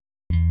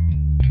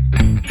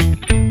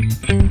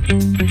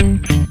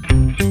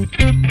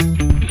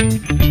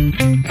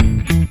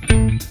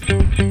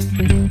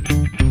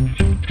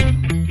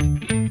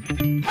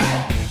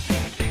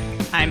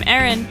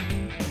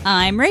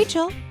I'm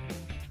Rachel.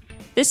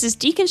 This is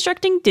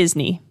Deconstructing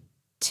Disney.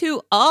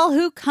 To all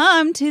who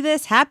come to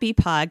this happy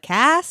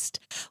podcast,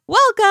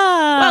 welcome!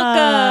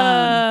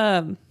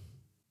 Welcome!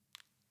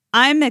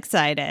 I'm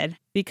excited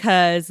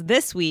because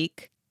this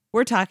week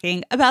we're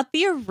talking about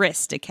the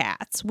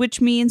Aristocats, which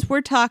means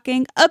we're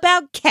talking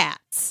about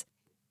cats.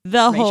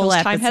 The whole Rachel's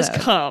episode. time has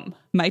come.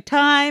 My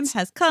time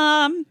has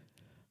come.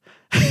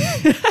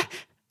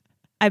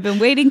 I've been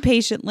waiting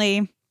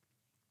patiently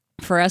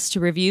for us to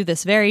review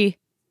this very,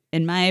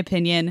 in my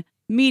opinion,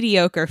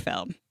 mediocre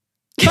film.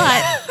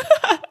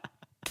 But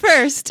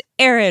first,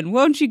 Erin,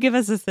 won't you give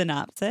us a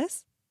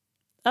synopsis?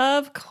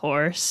 Of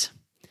course.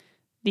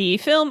 The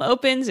film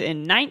opens in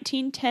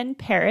 1910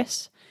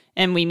 Paris,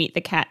 and we meet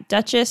the cat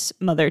Duchess,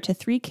 mother to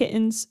 3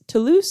 kittens,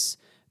 Toulouse,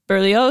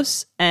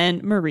 Berlioz,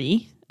 and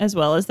Marie, as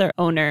well as their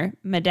owner,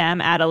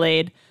 Madame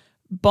Adelaide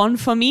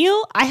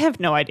Bonfamille. I have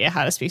no idea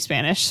how to speak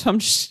Spanish, so I'm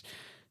just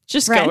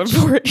going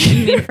for it.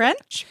 You mean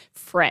French?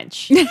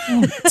 French.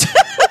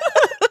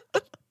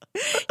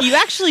 You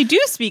actually do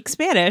speak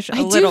Spanish a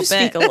little bit.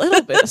 I do speak a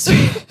little bit of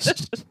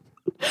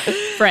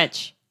Spanish.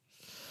 French.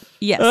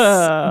 Yes.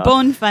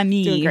 Bonne Doing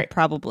famille, great.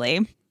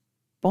 probably.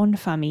 Bonne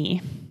famille.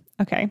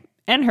 Okay.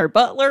 And her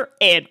butler,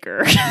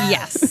 Edgar.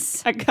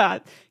 Yes. I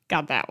got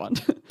that one.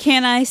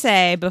 Can I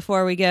say,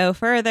 before we go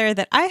further,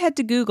 that I had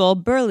to Google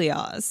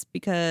Berlioz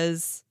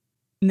because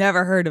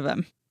never heard of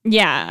him.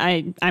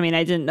 Yeah, I mean,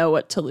 I didn't know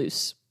what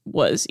Toulouse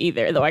was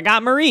either, though I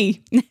got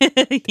Marie.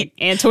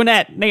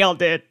 Antoinette,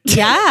 nailed it.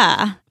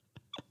 Yeah.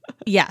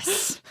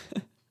 Yes.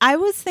 I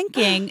was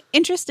thinking,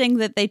 interesting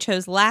that they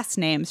chose last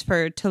names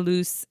for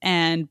Toulouse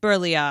and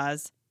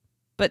Berlioz,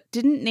 but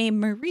didn't name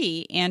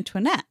Marie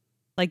Antoinette.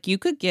 Like, you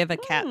could give a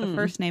cat the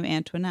first name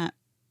Antoinette.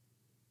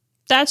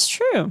 That's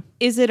true.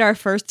 Is it our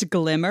first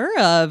glimmer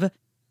of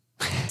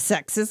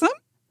sexism?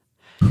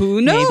 Who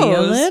knows? Maybe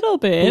a little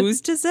bit.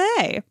 Who's to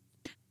say?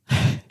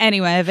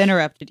 Anyway, I've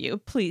interrupted you.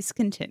 Please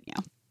continue.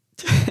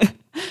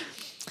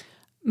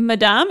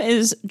 Madame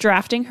is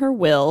drafting her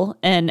will,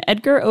 and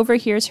Edgar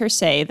overhears her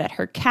say that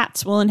her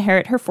cats will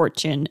inherit her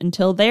fortune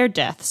until their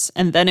deaths,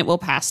 and then it will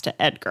pass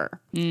to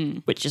Edgar,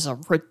 which is a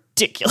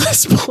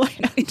ridiculous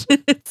plan.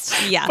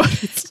 Yeah.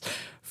 But it's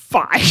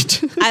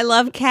fine. I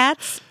love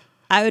cats.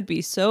 I would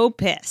be so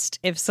pissed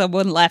if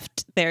someone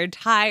left their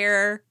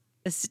entire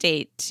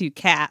estate to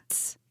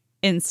cats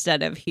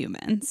instead of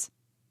humans.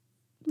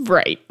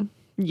 Right.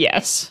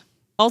 Yes.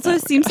 Also, Oh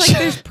it my seems gosh. like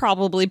there's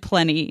probably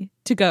plenty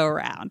to go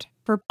around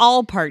for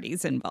all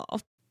parties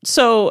involved.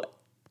 So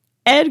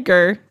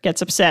Edgar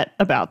gets upset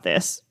about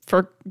this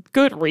for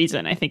good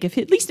reason. I think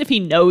at least if he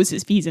knows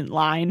if he's in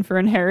line for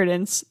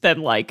inheritance,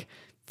 then like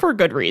for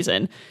good reason.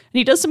 And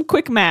he does some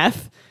quick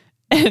math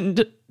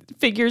and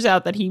figures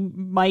out that he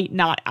might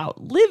not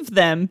outlive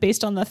them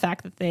based on the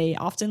fact that they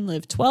often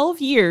live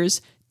 12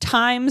 years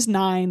times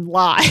 9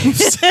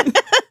 lives.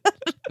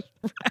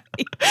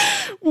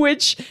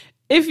 Which,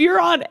 if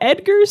you're on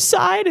Edgar's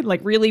side and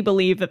like really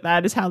believe that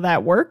that is how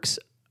that works,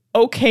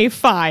 okay,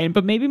 fine.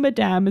 But maybe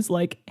Madame is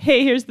like,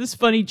 hey, here's this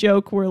funny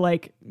joke where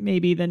like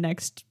maybe the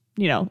next,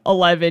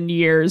 11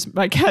 years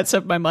my cats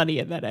have my money,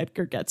 and then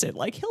Edgar gets it.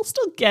 Like, he'll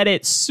still get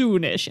it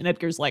soonish. And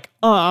Edgar's like,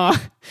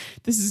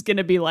 this is going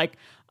to be like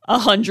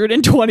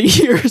 120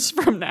 years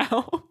from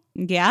now.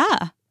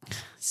 Yeah.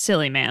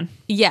 Silly man.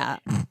 Yeah.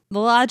 The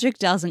logic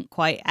doesn't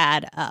quite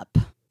add up.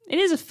 It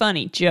is a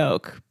funny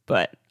joke,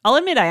 but I'll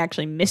admit I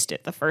actually missed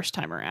it the first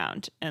time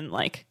around and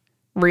like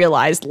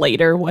realized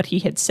later what he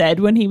had said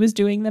when he was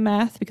doing the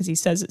math because he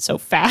says it so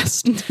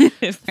fast.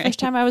 First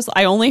time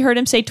I only heard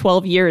him say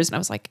 12 years and I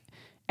was like,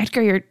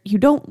 Edgar, you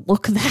don't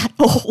look that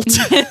old.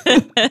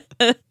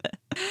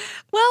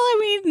 Well, I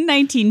mean,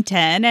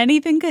 1910,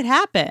 anything could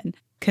happen.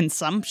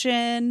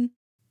 Consumption,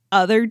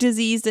 other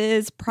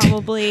diseases,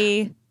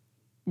 probably.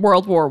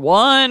 World War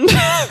One.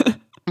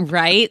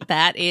 Right?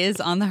 That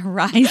is on the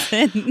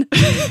horizon.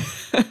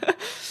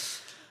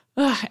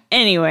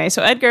 Anyway,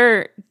 so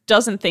Edgar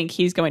doesn't think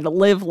he's going to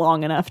live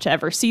long enough to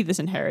ever see this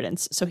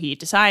inheritance, so he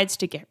decides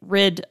to get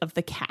rid of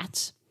the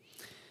cats.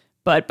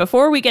 But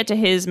before we get to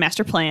his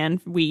master plan,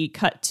 we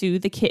cut to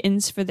the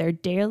kittens for their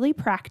daily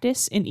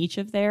practice in each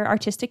of their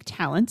artistic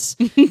talents.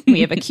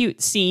 We have a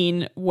cute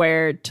scene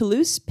where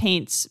Toulouse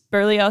paints,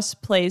 Berlioz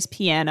plays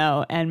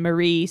piano, and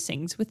Marie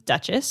sings with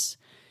Duchess.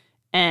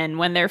 And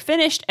when they're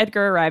finished,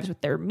 Edgar arrives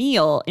with their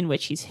meal in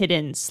which he's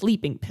hidden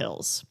sleeping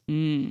pills.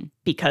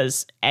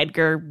 Because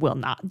Edgar will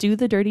not do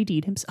the dirty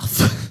deed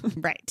himself.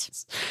 Right.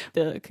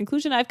 The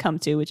conclusion I've come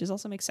to, which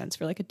also makes sense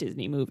for like a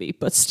Disney movie,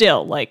 but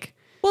still, like,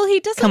 Well, he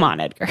doesn't. come on,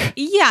 Edgar.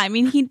 Yeah, I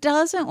mean, he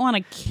doesn't want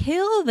to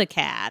kill the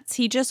cats.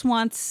 He just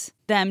wants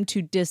them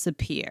to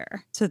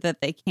disappear so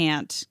that they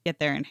can't get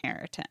their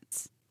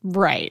inheritance.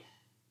 Right.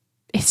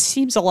 It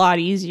seems a lot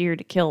easier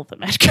to kill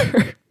them,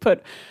 Edgar.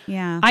 But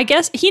Yeah. I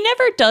guess he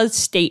never does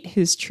state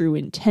his true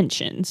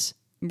intentions.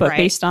 But Right.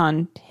 based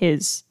on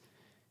his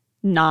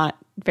not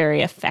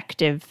very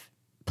effective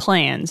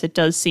plans, it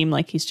does seem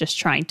like he's just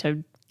trying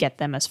to get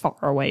them as far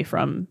away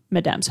from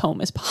Madame's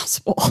home as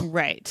possible.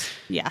 Right.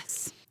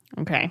 Yes.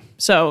 Okay.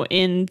 So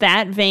in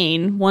that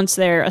vein, once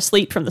they're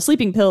asleep from the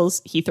sleeping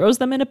pills, he throws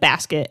them in a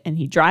basket and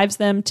he drives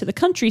them to the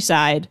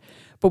countryside.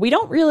 But we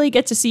don't really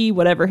get to see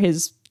whatever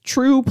his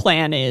true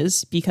plan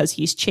is because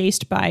he's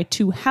chased by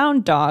 2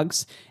 hound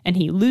dogs and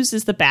he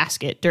loses the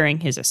basket during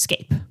his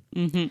escape.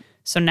 Mm-hmm.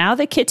 So now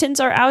the kittens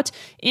are out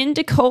in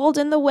the cold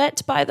and the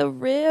wet by the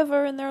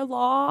river and they're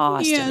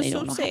lost and they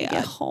don't know how to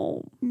get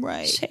home.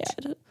 Right.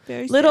 Sad.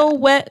 Very Little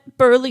wet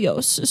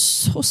Berlioz is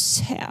so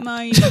sad.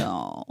 I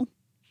know.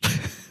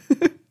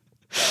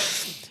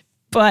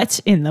 But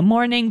in the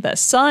morning, the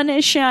sun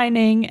is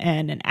shining,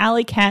 and an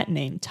alley cat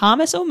named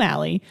Thomas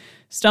O'Malley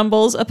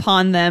stumbles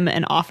upon them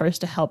and offers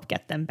to help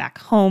get them back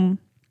home.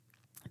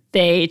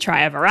 They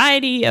try a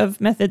variety of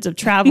methods of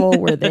travel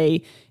where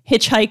they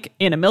hitchhike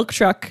in a milk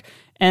truck,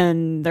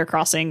 and they're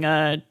crossing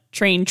a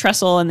train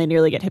trestle, and they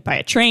nearly get hit by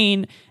a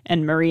train,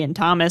 and Marie and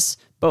Thomas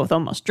both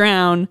almost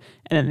drown,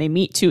 and then they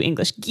meet 2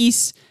 English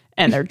geese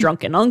and their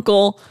drunken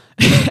uncle,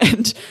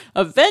 and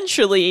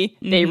eventually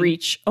they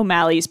reach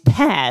O'Malley's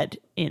pad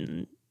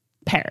in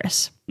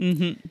Paris.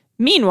 Mm-hmm.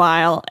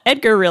 Meanwhile,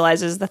 Edgar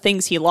realizes the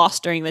things he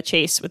lost during the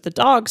chase with the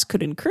dogs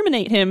could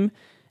incriminate him,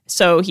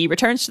 so he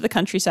returns to the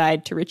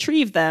countryside to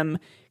retrieve them,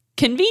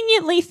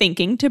 conveniently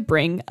thinking to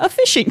bring a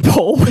fishing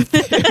pole with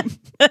him.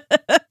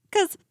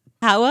 Because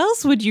how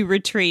else would you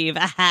retrieve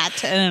a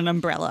hat and an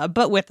umbrella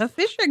but with a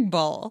fishing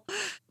bowl?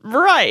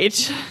 Right.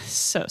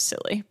 So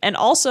silly. And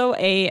also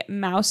a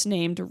mouse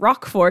named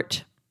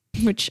Roquefort,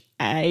 which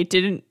I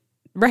didn't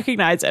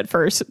recognize at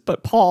first,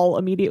 but Paul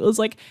immediately was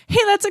like, hey,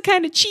 that's a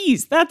kind of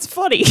cheese. That's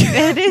funny.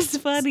 That is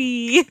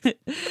funny.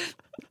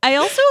 I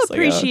also It's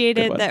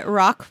appreciated like a that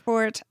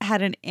Roquefort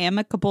had an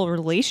amicable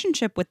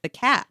relationship with the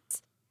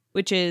cats,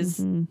 which is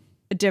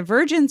a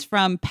divergence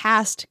from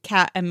past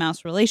cat and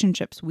mouse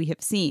relationships we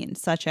have seen,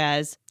 such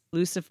as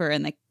Lucifer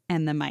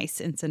and the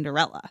mice in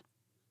Cinderella.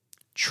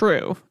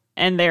 True.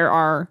 And there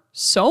are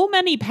so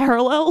many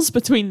parallels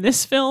between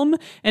this film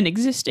and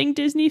existing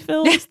Disney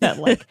films that,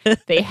 like,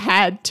 they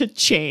had to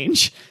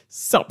change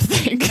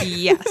something.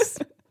 Yes.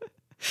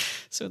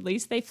 So at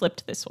least they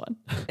flipped this one.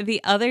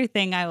 The other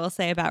thing I will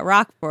say about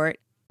Roquefort,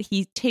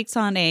 he takes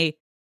on a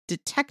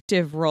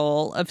detective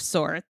role of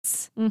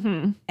sorts.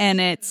 Mm-hmm.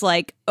 And it's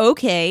like,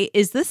 okay,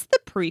 is this the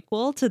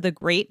prequel to The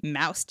Great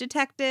Mouse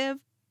Detective?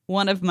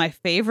 One of my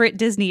favorite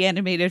Disney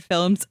animated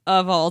films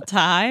of all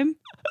time.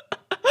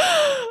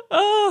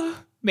 Oh,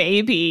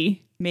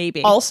 maybe.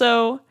 Maybe.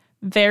 Also,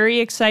 very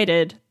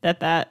excited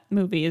that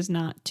movie is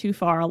not too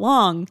far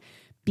along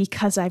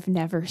because I've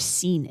never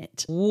seen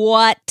it.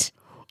 What?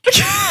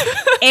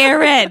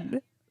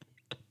 Aaron,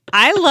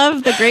 I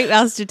love The Great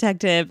Mouse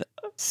Detective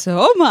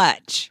so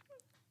much.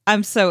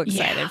 I'm so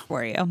excited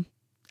for you.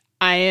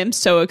 I am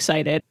so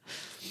excited.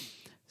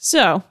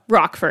 So,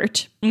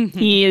 Roquefort,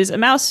 he is a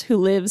mouse who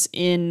lives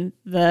in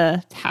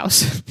the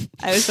house.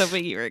 I was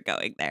hoping you were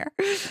going there.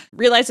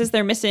 Realizes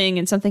they're missing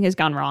and something has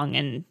gone wrong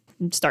and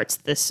starts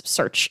this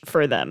search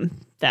for them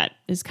that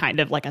is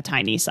kind of like a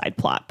tiny side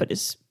plot, but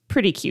is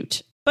pretty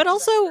cute. But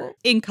also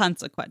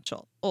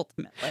inconsequential,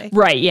 ultimately.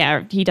 Right,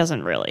 yeah. He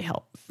doesn't really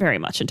help very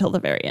much until the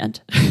very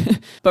end.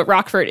 But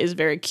Roquefort is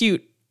very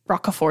cute.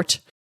 Roquefort.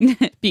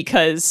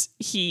 Because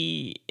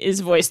he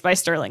is voiced by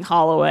Sterling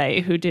Holloway,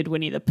 who did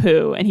Winnie the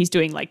Pooh, and he's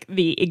doing like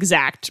the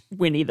exact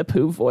Winnie the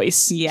Pooh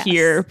voice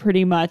here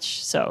pretty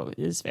much. So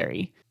it is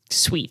very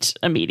sweet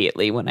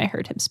immediately when I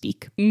heard him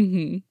speak.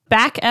 Mm-hmm.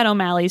 Back at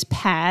O'Malley's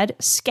pad,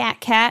 Scat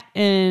Cat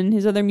and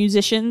his other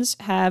musicians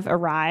have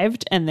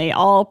arrived, and they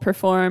all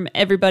perform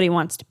Everybody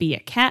Wants to Be a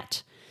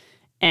Cat.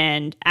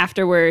 And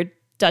afterward,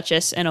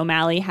 Duchess and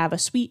O'Malley have a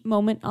sweet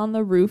moment on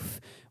the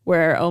roof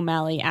where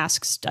O'Malley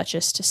asks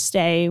Duchess to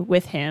stay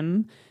with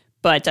him,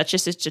 but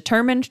Duchess is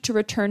determined to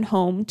return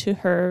home to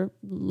her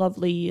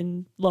lovely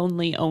and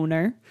lonely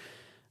owner.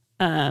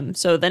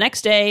 So the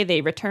next day,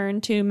 they return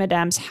to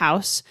Madame's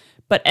house,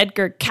 but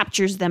Edgar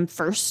captures them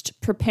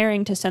first,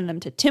 preparing to send them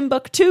to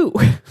Timbuktu.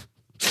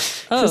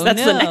 Because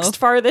that's the next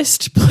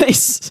farthest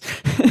place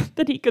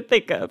that he could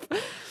think of.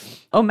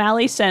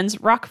 O'Malley sends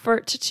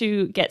Roquefort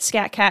to get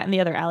Scat Cat and the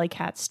other alley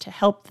cats to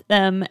help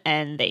them,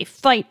 and they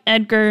fight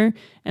Edgar,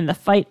 and the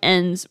fight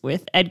ends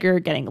with Edgar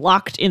getting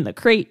locked in the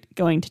crate,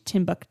 going to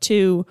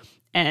Timbuktu,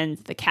 and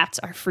the cats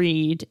are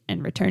freed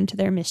and returned to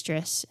their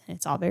mistress.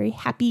 It's all very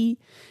happy,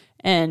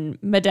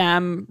 and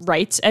Madame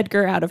writes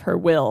Edgar out of her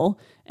will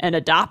and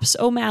adopts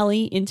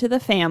O'Malley into the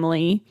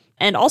family,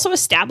 and also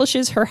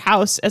establishes her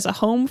house as a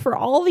home for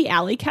all the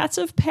alley cats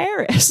of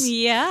Paris.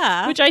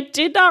 Yeah. Which I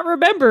did not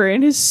remember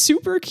and is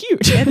super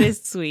cute. It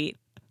is sweet.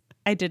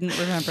 I didn't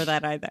remember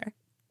that either.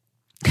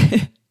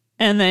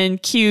 And then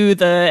cue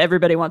the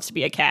Everybody Wants to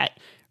Be a Cat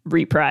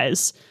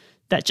reprise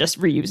that just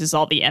reuses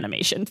all the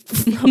animation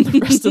from the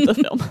rest of the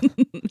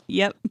film.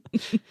 Yep.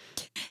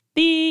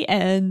 The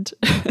end.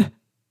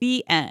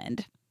 The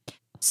end.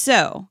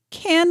 So,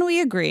 can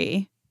we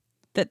agree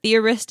that The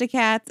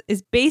Aristocats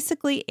is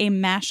basically a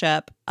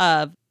mashup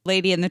of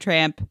Lady and the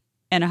Tramp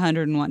and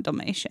 101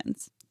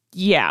 Dalmatians?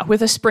 Yeah,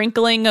 with a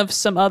sprinkling of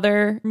some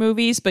other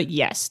movies, but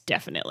yes,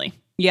 definitely.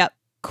 Yep.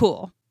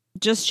 Cool.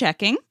 Just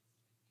checking.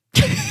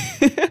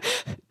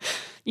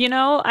 You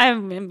know,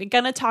 I'm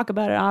gonna talk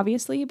about it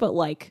obviously, but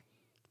like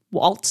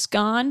Walt's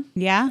gone.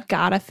 Yeah.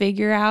 Gotta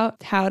figure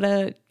out how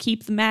to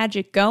keep the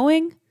magic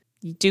going.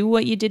 You do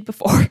what you did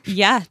before.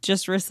 Yeah.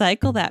 Just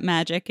recycle that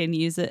magic and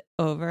use it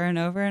over and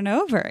over and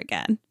over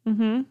again.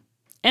 Mm-hmm.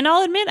 And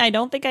I'll admit, I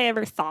don't think I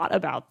ever thought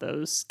about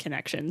those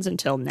connections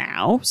until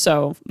now.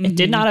 So it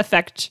did not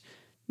affect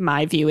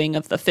my viewing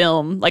of the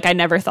film. Like, I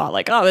never thought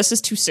like, oh, this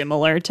is too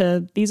similar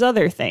to these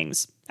other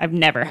things. I've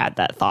never had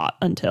that thought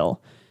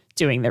until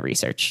doing the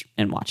research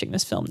and watching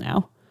this film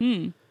now.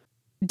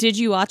 Did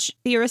you watch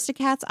The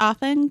Aristocats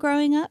often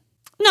growing up?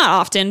 Not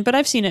often, but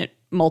I've seen it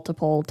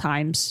multiple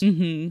times.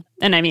 Mm-hmm.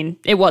 And I mean,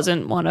 it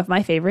wasn't one of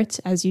my favorites,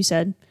 as you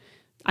said.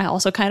 I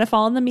also kind of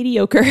fall in the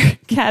mediocre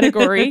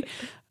category,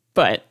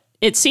 but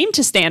it seemed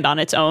to stand on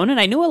its own. And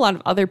I knew a lot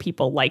of other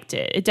people liked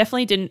it. It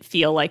definitely didn't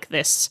feel like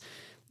this,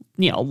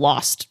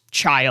 lost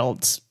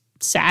child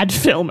sad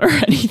film or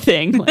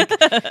anything. Like,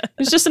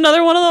 it's just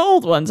another one of the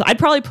old ones. I'd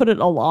probably put it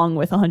along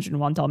with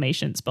 101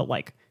 Dalmatians, but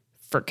like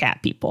for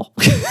cat people.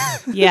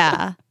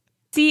 Yeah.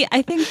 See,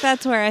 I think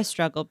that's where I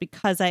struggle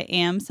because I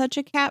am such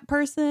a cat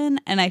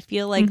person, and I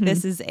feel like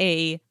this is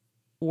a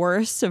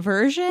worse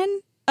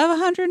version of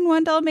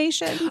 101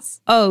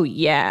 Dalmatians. Oh,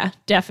 yeah,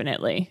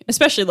 definitely.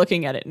 Especially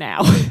looking at it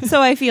now.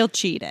 So I feel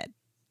cheated.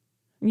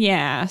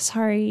 Yeah,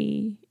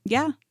 sorry.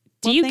 Yeah.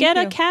 Do you get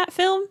a cat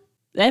film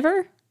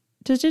ever?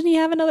 Didn't he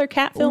have another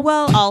cat film?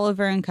 Well,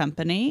 Oliver and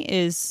Company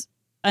is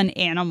an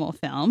animal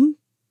film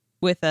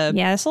with a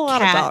that's a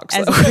lot cat of dogs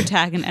as though. a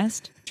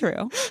protagonist.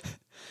 True.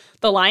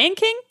 The Lion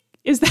King?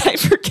 Is that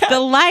for cat? The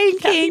Lion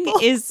King people?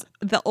 is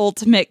the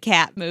ultimate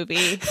cat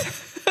movie.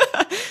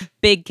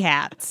 Big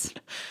cats.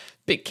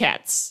 Big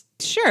cats.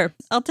 Sure,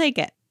 I'll take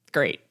it.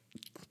 Great.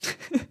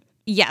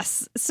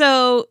 Yes.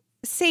 So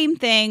same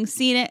thing.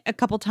 Seen it a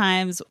couple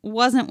times.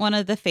 Wasn't one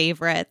of the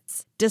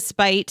favorites,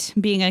 despite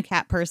being a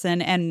cat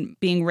person and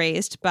being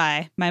raised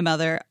by my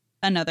mother,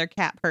 another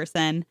cat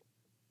person.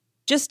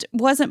 Just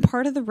wasn't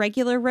part of the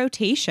regular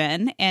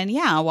rotation. And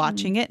yeah,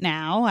 watching it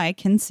now, I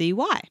can see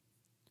why.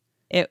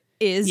 It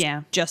is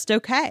just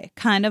okay.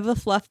 Kind of a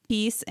fluff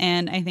piece.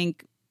 And I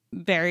think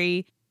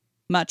very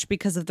much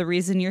because of the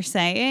reason you're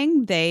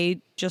saying,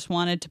 they just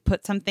wanted to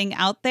put something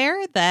out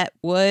there that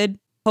would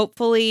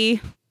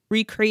hopefully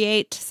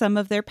recreate some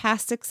of their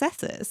past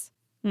successes.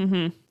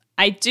 Mm-hmm.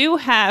 I do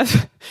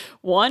have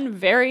one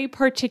very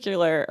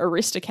particular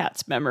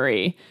Aristocats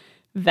memory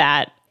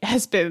that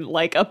has been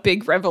like a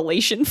big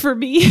revelation for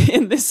me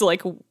in this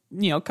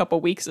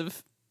couple weeks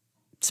of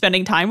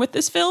spending time with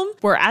this film,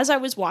 where as I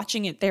was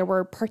watching it, there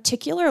were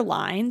particular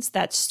lines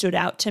that stood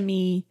out to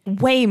me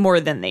way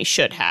more than they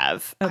should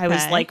have. Okay. I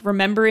was like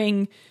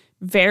remembering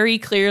very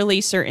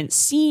clearly certain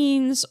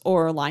scenes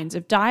or lines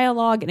of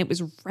dialogue, and it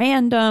was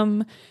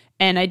random.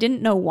 And I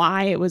didn't know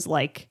why. It was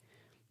like,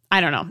 I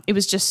don't know. It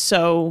was just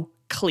so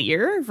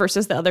clear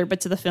versus the other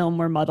bits of the film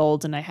were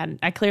muddled. And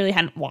I clearly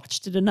hadn't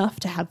watched it enough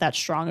to have that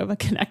strong of a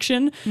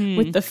connection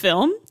with the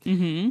film.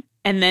 Mm-hmm.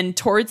 And then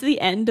towards the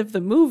end of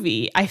the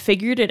movie, I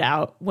figured it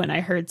out when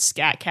I heard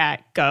Scat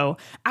Cat go,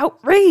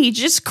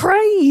 "Outrage, it's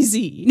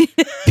crazy."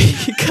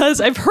 Because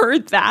I've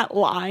heard that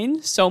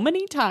line so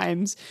many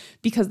times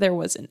because there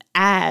was an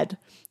ad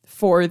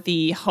for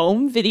the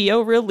home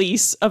video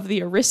release of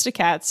the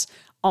Aristocats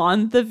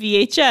on the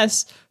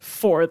VHS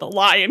for the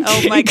Lion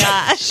King. Oh my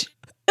gosh.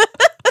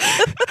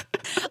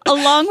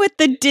 Along with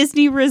the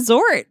Disney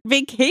Resort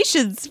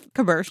Vacations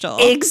commercial.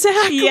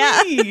 Exactly.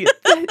 Yeah.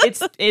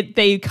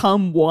 They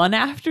come one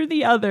after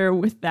the other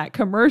with that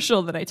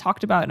commercial that I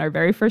talked about in our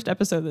very first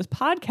episode of this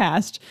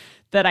podcast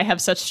that I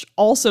have such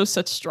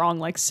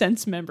strong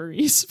sense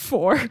memories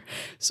for.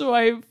 So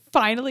I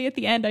finally at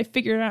the end I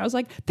figured it out. I was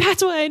like,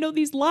 that's why I know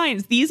these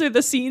lines. These are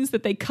the scenes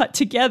that they cut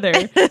together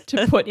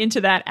to put into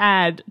that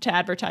ad to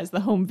advertise the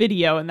home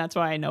video, and that's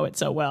why I know it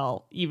so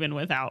well, even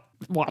without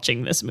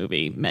watching this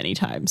movie many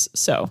times.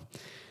 So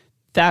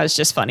that was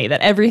just funny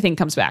that everything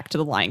comes back to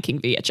the Lion King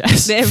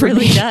VHS. It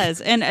really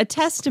does. And a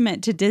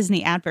testament to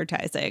Disney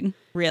advertising,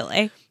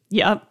 really.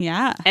 Yep.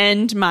 Yeah.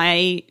 And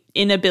my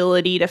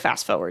inability to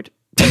fast forward.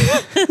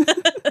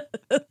 That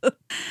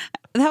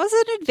was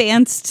an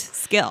advanced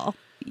skill,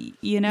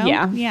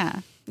 Yeah. Yeah.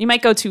 You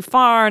might go too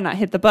far, not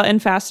hit the button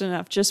fast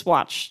enough. Just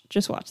watch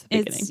the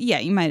beginning. Yeah,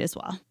 you might as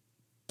well.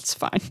 It's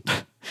fine.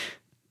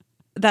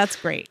 That's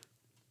great.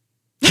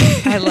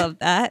 I love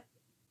that.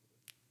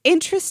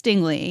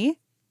 Interestingly,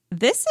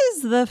 this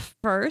is the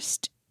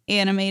first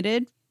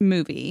animated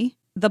movie,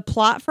 the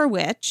plot for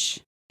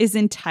which is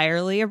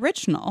entirely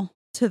original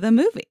to the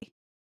movie.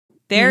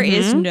 There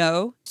is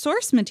no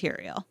source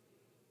material,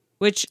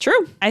 which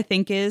I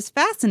think is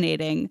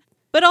fascinating,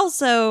 but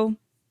also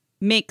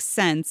makes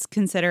sense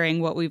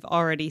considering what we've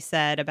already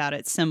said about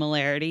its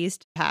similarities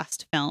to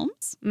past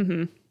films.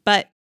 Mm-hmm.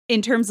 But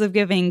in terms of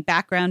giving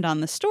background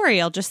on the story,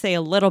 I'll just say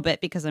a little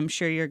bit because I'm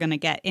sure you're going to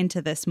get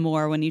into this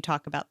more when you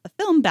talk about the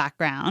film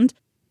background.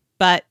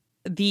 But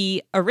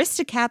the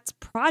Aristocats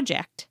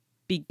project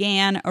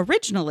began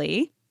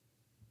originally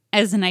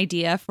as an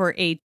idea for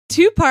a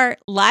 2-part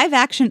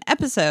live-action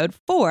episode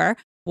for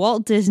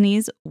Walt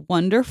Disney's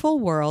Wonderful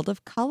World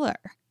of Color.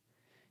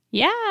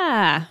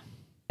 Yeah.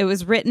 It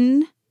was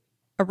written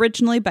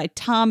originally by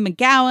Tom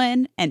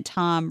McGowan and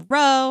Tom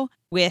Rowe,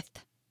 with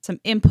some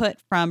input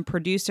from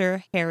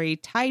producer Harry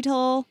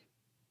Title.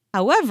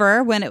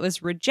 However, when it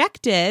was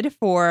rejected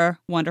for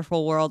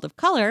Wonderful World of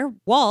Color,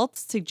 Walt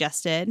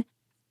suggested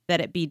that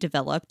it be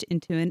developed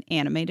into an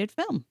animated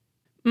film.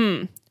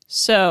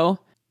 So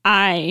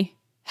I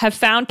have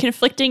found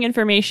conflicting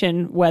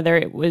information whether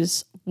it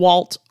was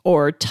Walt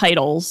or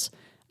Title's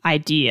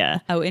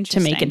idea to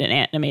make it an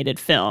animated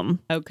film.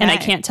 Okay. And I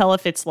can't tell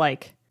if it's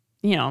like,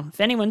 you know, if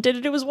anyone did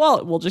it, it was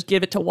Walt. We'll just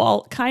give it to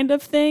Walt kind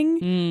of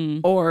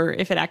thing. Or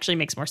if it actually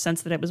makes more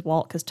sense that it was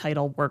Walt because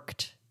Title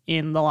worked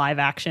in the live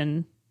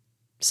action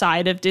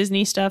side of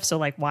Disney stuff. So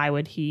like, why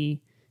would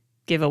he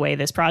give away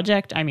this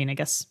project? I mean, I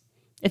guess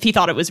if he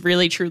thought it was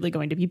really truly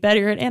going to be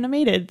better at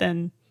animated,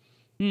 then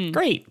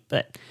great.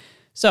 But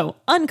so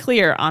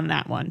unclear on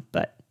that one.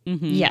 But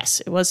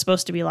yes, it was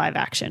supposed to be live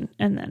action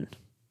and then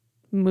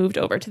moved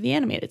over to the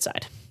animated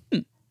side.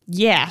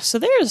 Yeah, so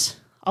there's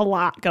a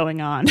lot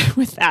going on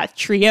with that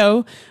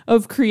trio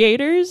of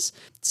creators.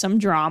 Some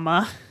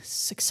drama,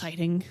 it's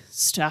exciting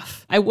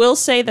stuff. I will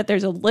say that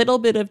there's a little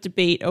bit of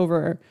debate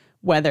over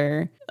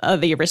whether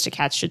the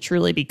Aristocats should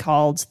truly be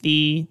called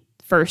the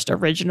first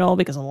original,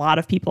 because a lot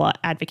of people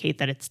advocate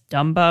that it's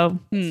Dumbo.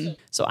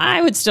 So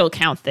I would still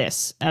count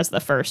this as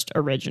the first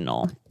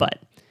original, but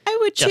I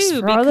would just too,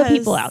 for all the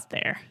people out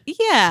there.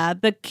 Yeah,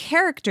 the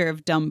character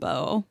of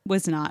Dumbo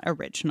was not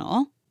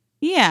original.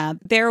 Yeah,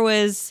 there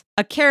was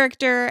a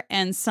character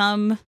and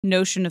some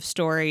notion of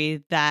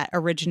story that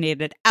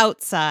originated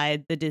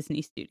outside the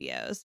Disney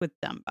studios with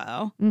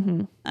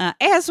Dumbo.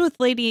 As with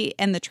Lady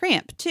and the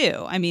Tramp,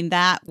 too. I mean,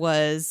 that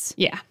was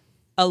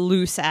a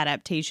loose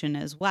adaptation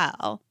as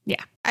well.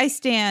 Yeah. I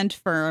stand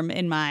firm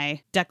in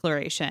my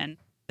declaration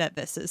that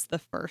this is the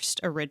first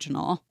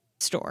original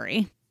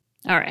story.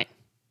 All right.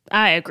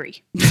 I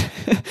agree.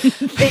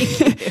 Thank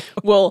you.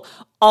 We'll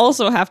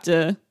also have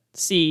to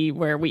see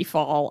where we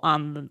fall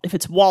on if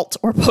it's Walt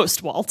or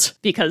post-Walt,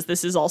 because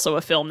this is also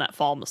a film that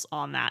falls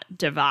on that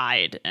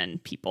divide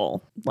and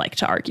people like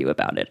to argue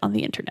about it on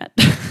the internet.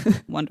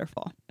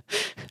 Wonderful.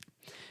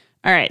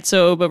 All right.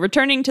 So, but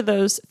returning to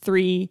those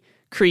three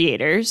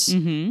creators,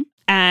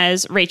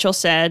 as Rachel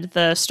said,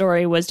 the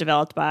story was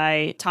developed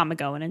by Tom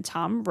McGowan and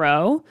Tom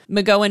Rowe.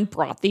 McGowan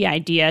brought the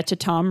idea to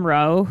Tom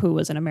Rowe, who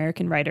was an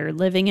American writer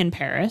living in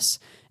Paris,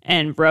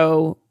 and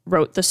Rowe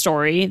wrote the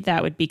story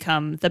that would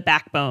become the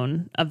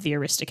backbone of the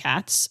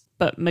Aristocats.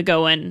 But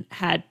McGowan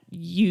had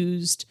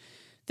used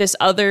this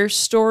other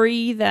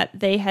story that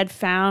they had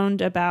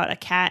found about a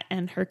cat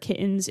and her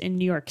kittens in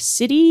New York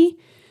City,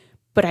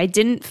 but I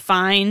didn't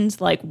find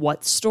like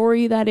what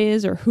story that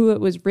is or who it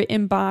was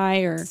written by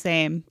or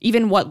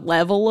even what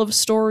level of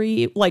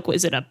story. Like,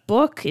 was it a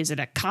book? Is it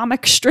a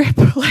comic strip?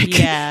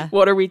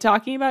 What are we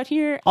talking about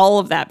here? All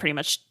of that pretty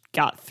much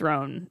got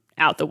thrown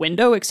out the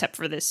window except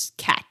for this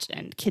cat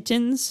and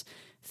kittens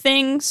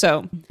thing.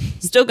 So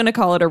still going to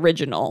call it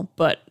original,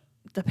 but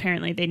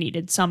apparently they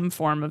needed some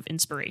form of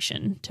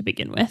inspiration to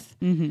begin with.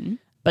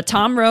 But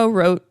Tom Rowe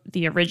wrote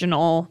the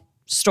original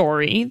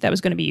story that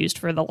was going to be used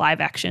for the live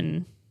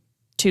action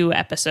 2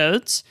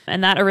 episodes.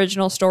 And that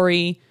original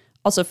story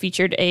also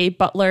featured a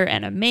butler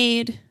and a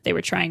maid. They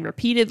were trying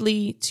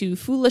repeatedly to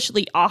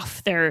foolishly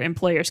off their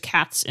employer's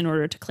cats in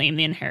order to claim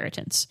the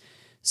inheritance.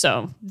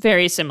 So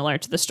very similar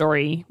to the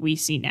story we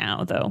see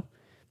now, though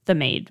the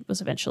maid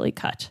was eventually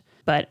cut.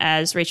 But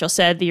as Rachel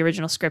said, the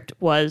original script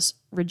was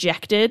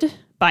rejected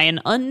by an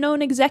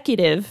unknown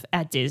executive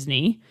at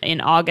Disney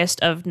in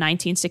August of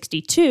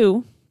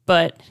 1962.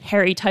 But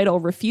Harry Title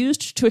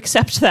refused to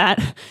accept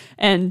that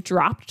and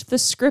dropped the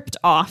script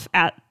off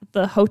at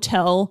the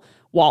hotel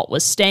Walt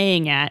was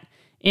staying at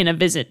in a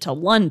visit to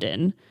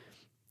London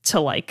to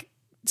like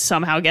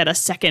somehow get a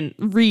second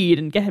read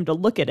and get him to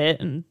look at it.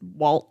 And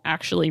Walt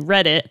actually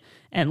read it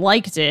and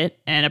liked it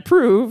and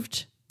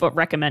approved, but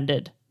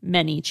recommended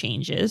many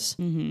changes.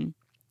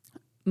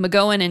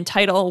 McGowan and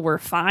Title were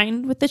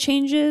fine with the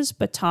changes,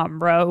 but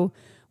Tom Rowe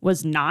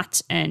was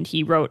not, and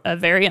he wrote a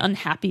very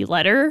unhappy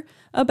letter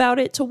about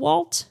it to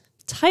Walt.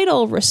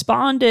 Title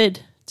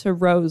responded to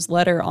Rowe's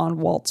letter on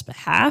Walt's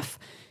behalf,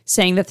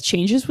 saying that the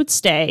changes would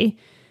stay,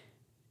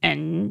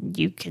 and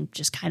you can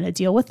just kind of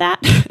deal with that.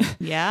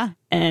 Yeah.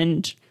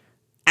 And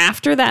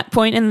after that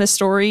point in the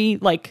story,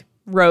 like,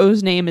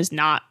 Rowe's name is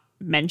not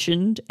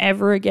mentioned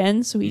ever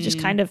again, so he just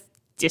kind of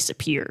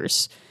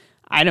disappears.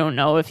 I don't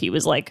know if he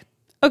was like,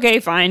 okay,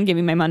 fine, give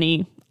me my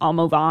money, I'll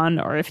move on,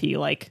 or if he,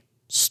 like,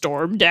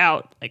 stormed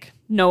out. Like,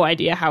 no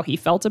idea how he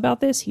felt about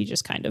this. He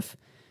just kind of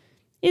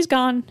is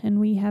gone, and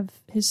we have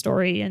his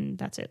story, and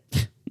that's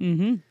it.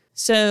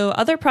 So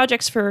other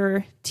projects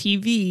for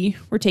TV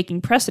were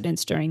taking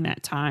precedence during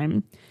that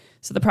time.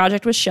 So the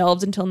project was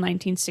shelved until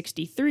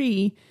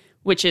 1963,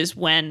 which is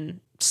when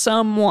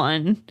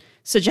someone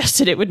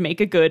suggested it would make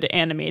a good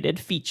animated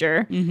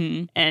feature,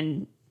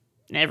 and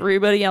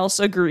everybody else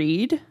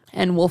agreed.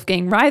 And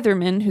Wolfgang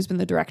Reitherman, who's been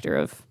the director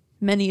of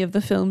many of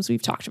the films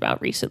we've talked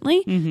about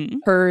recently,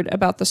 heard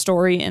about the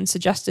story and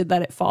suggested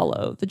that it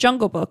follow The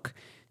Jungle Book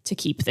to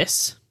keep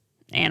this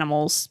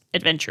animals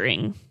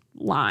adventuring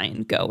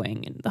line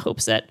going in the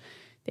hopes that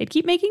they'd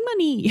keep making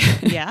money.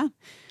 Yeah.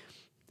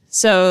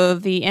 So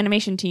the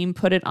animation team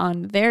put it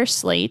on their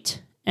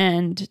slate,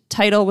 and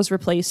Title was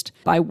replaced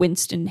by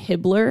Winston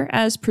Hibler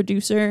as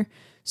producer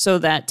so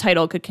that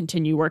Title could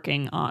continue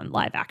working on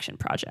live action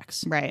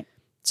projects. Right.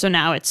 So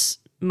now it's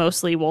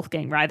mostly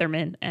Wolfgang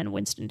Reitherman and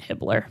Winston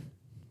Hibler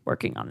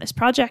working on this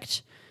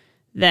project.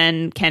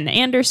 Then Ken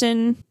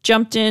Anderson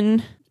jumped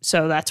in.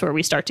 So that's where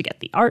we start to get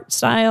the art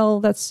style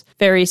that's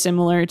very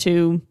similar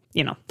to,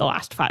 you know, the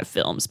last 5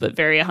 films, but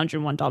very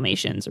 101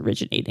 Dalmatians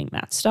originating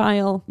that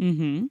style.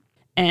 Mm-hmm.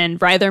 And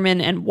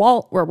Reitherman and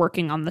Walt were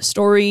working on the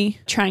story,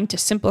 trying to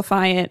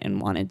simplify it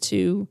and wanted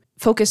to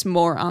focus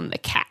more on the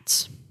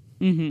cats.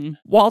 Mm-hmm.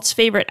 Walt's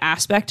favorite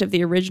aspect of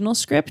the original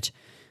script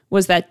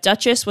was that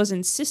Duchess was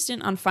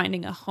insistent on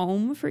finding a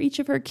home for each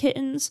of her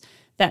kittens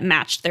that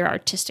matched their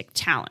artistic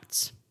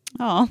talents.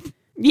 Oh.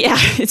 Yeah,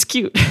 it's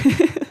cute.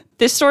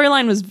 This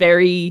storyline was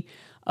very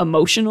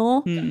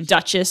emotional.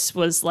 Duchess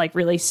was like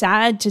really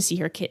sad to see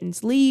her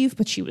kittens leave,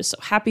 but she was so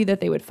happy that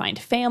they would find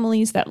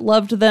families that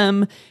loved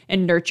them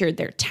and nurtured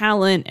their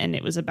talent. And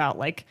it was about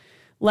like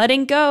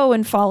letting go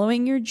and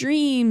following your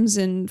dreams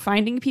and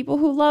finding people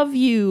who love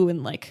you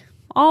and like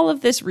all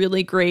of this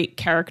really great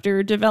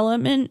character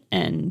development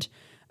and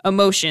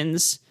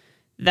emotions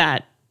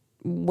that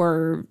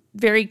were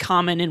very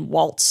common in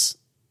Walt's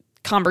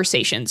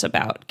conversations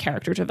about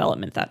character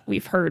development that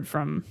we've heard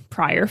from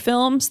prior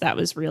films. That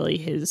was really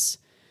his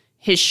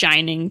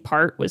shining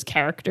part, was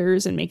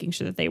characters and making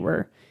sure that they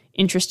were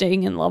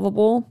interesting and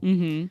lovable.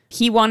 Mm-hmm.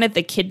 He wanted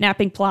the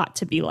kidnapping plot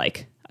to be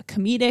like a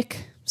comedic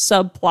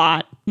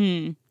subplot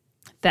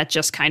that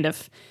just kind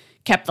of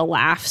kept the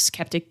laughs,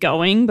 kept it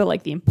going. But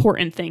like the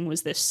important thing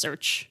was this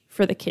search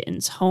for the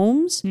kittens'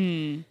 homes.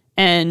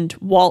 And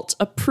Walt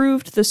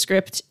approved the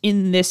script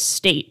in this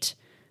state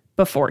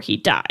before he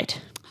died.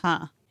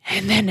 Huh.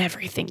 And then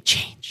everything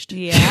changed.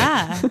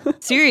 Yeah.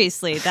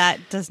 Seriously, that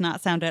does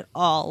not sound at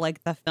all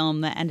like the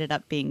film that ended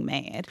up being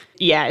made.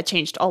 Yeah, it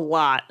changed a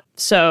lot.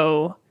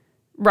 So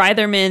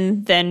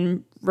Reitherman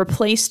then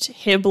replaced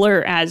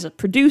Hibler as a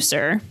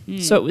producer.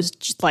 So it was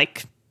just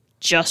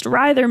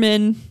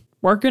Reitherman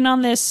working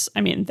on this.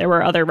 I mean, there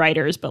were other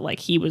writers, but like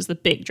he was the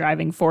big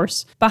driving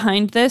force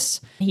behind this.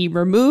 He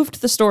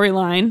removed the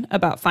storyline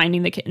about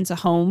finding the kittens a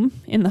home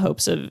in the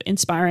hopes of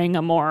inspiring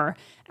a more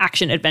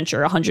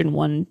action-adventure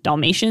 101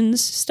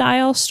 Dalmatians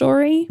style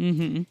story.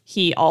 Mm-hmm.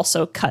 He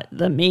also cut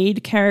the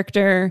maid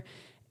character,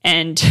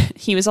 and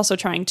he was also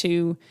trying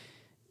to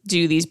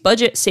do these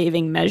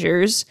budget-saving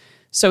measures.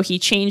 So he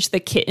changed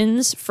the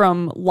kittens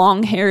from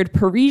long-haired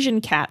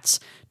Parisian cats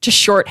to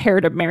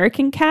short-haired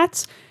American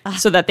cats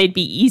so that they'd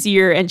be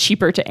easier and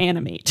cheaper to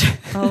animate.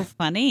 Oh,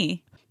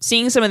 funny.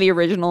 Seeing some of the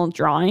original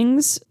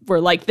drawings were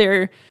like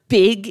they're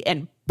big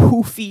and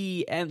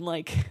poofy and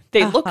like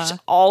they looked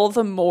all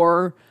the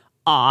more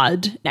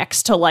odd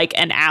next to like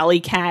an alley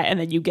cat, and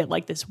then you get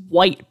like this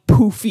white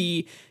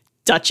poofy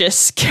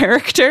Duchess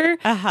character.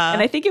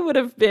 And I think it would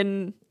have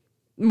been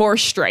more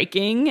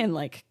striking and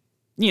like,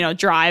 you know,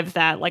 drive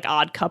that like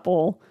odd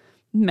couple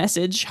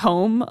message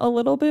home a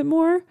little bit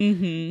more.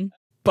 Mm-hmm.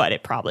 But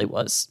it probably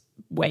was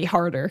way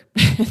harder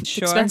and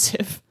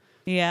expensive.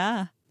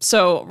 Yeah.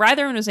 So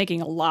Reitherman was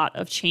making a lot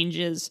of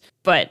changes,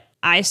 but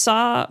I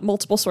saw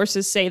multiple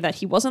sources say that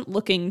he wasn't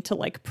looking to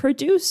like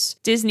produce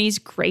Disney's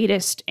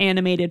greatest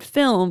animated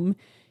film.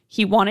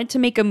 He wanted to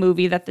make a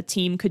movie that the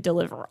team could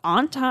deliver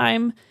on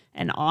time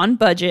and on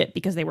budget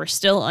because they were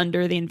still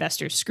under the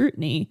investors'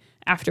 scrutiny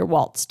after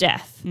Walt's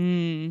death.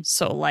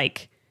 So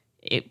like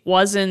it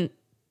wasn't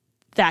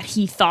that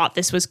he thought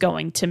this was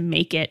going to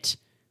make it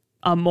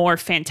a more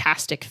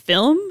fantastic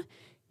film.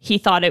 He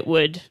thought it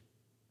would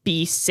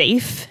be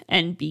safe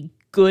and be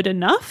good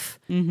enough.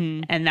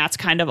 Mm-hmm. And that's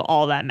kind of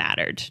all that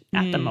mattered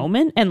at the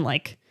moment. And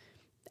like,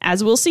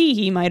 as we'll see,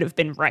 he might have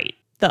been right.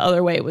 The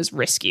other way was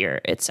riskier,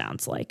 it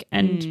sounds like,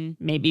 and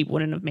maybe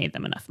wouldn't have made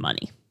them enough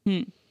money.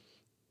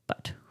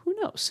 But who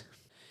knows?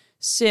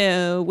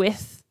 So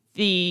with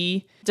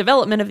the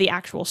development of the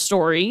actual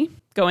story,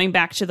 going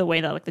back to the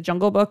way that like the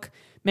Jungle Book,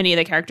 many of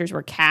the characters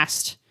were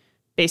cast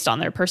based on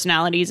their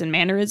personalities and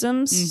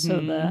mannerisms. So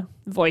the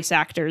voice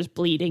actors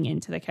bleeding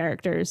into the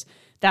characters.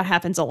 That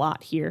happens a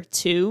lot here,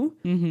 too.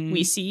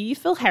 We see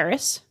Phil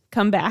Harris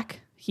come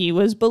back. He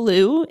was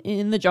Baloo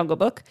in The Jungle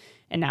Book,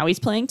 and now he's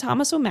playing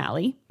Thomas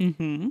O'Malley.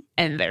 And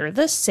they're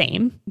the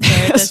same.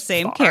 They're the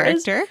same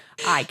character.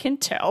 I can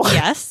tell.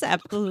 Yes,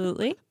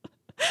 absolutely.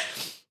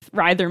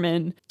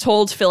 Reitherman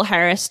told Phil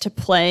Harris to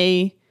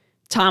play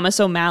Thomas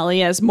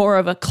O'Malley as more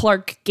of a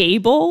Clark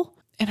Gable.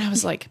 And I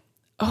was like,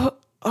 oh,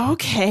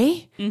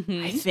 okay,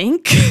 I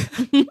think.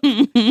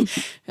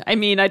 I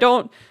mean, I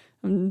don't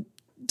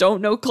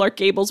know Clark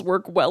Gable's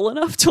work well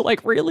enough to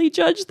like really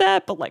judge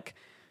that, but like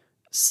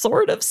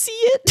sort of see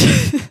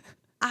it.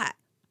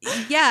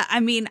 Yeah, I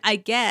mean, I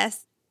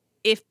guess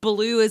if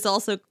Baloo is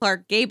also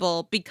Clark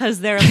Gable because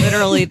they're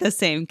literally the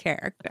same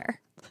character.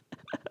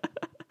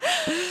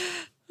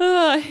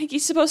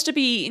 He's supposed to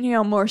be,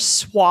 more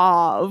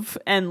suave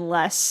and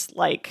less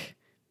like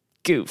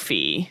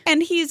goofy.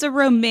 And he's a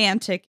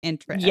romantic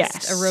interest.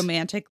 Yes. A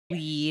romantic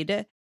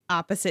lead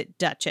opposite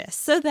Duchess.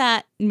 So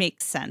that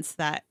makes sense.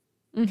 That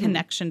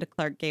connection to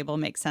Clark Gable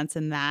makes sense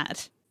in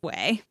that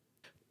way.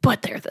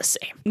 But they're the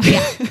same.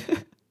 Yeah.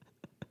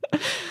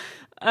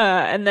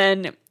 And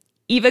then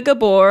Eva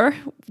Gabor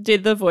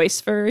did the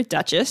voice for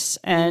Duchess,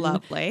 and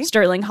Lovely.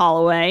 Sterling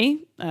Holloway,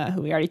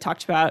 who we already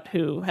talked about,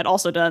 who had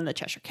also done the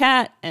Cheshire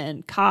Cat,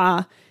 and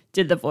Ka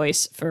did the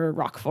voice for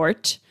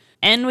Roquefort.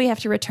 And we have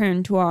to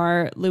return to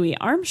our Louis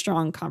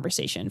Armstrong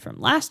conversation from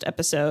last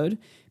episode,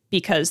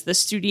 because the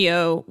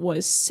studio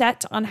was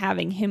set on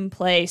having him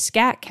play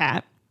Scat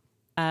Cat.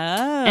 Oh.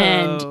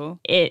 And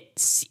it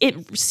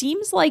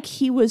seems like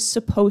he was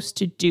supposed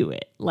to do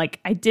it. Like,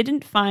 I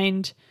didn't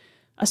find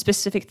a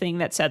specific thing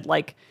that said,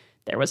 like,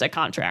 there was a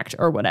contract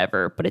or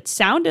whatever, but it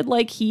sounded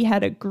like he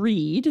had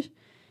agreed,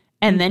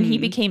 and then he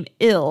became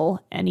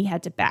ill and he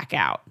had to back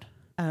out.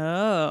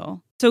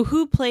 Oh. So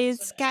who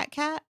plays Scat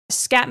Cat?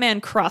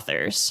 Scatman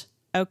Crothers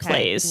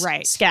plays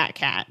Scat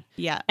Cat.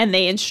 Yeah. And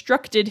they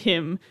instructed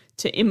him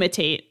to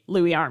imitate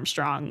Louis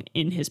Armstrong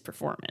in his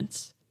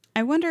performance.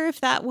 I wonder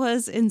if that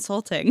was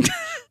insulting.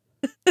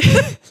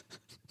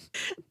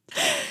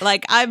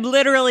 Like, I'm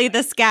literally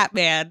the Scat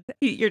Man.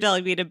 You're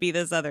telling me to be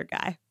this other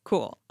guy.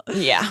 Cool.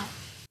 Yeah.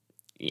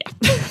 Yeah.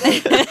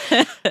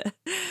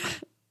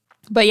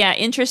 But yeah,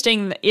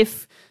 interesting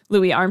if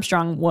Louis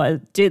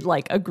Armstrong did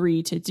like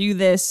agree to do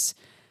this.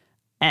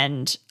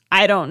 And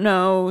I don't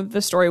know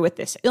the story with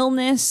this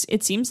illness.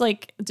 It seems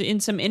like in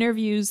some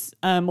interviews,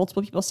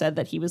 multiple people said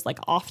that he was like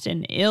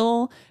often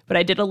ill, but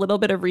I did a little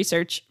bit of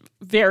research,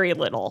 very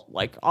little,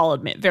 like I'll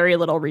admit, very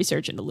little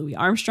research into Louis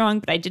Armstrong,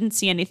 but I didn't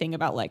see anything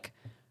about like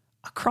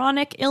a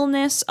chronic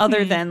illness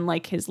other than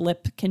like his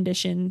lip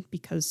condition,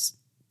 because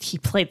he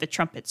played the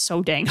trumpet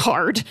so dang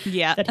hard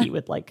that he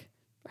would like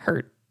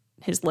hurt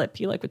his lip.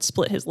 He like would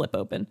split his lip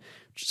open,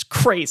 which is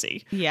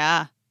crazy.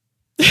 Yeah.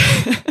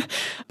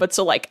 But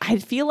so like, I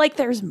feel like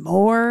there's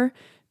more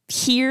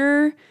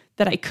here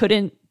that I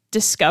couldn't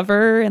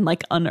discover and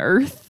like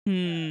unearth.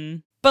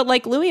 But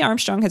like Louis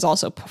Armstrong has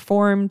also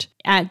performed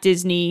at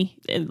Disney,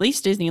 at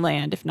least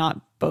Disneyland, if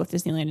not both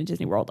Disneyland and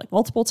Disney World, like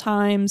multiple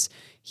times.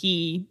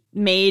 He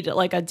made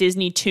like a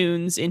Disney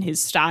Tunes in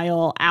his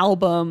style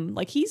album.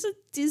 Like he's a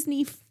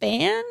Disney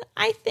fan,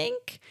 I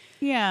think.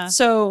 Yeah.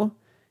 So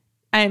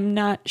I'm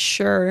not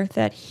sure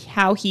that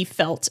how he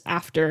felt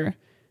after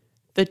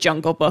the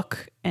Jungle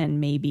Book and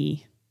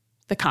maybe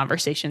the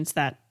conversations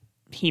that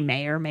he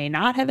may or may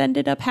not have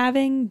ended up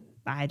having.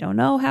 I don't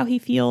know how he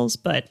feels,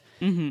 but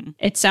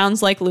it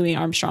sounds like Louis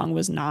Armstrong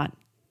was not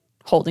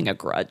holding a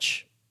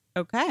grudge.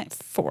 Okay.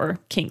 For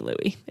King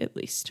Louis, at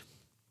least.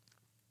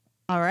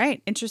 All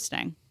right.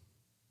 Interesting.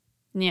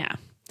 Yeah.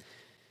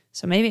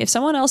 So maybe if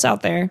someone else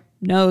out there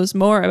knows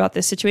more about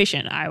this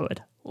situation, I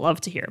would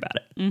love to hear about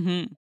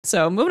it.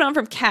 So moving on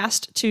from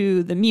cast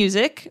to the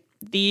music,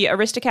 the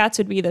Aristocats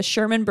would be the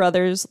Sherman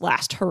Brothers'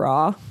 last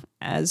hurrah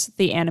as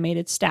the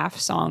animated staff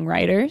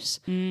songwriters.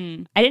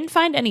 I didn't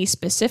find any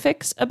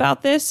specifics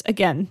about this.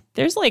 Again,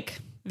 there's like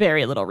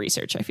very little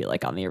research, I feel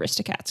like, on the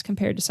Aristocats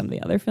compared to some of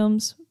the other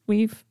films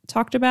we've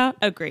talked about.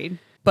 Agreed.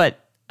 But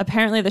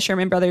apparently the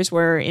Sherman Brothers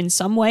were in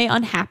some way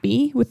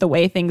unhappy with the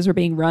way things were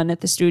being run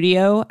at the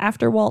studio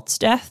after Walt's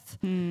death.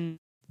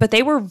 But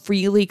they were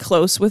really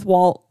close with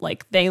Walt.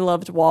 Like, they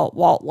loved Walt.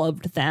 Walt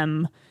loved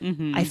them.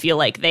 I feel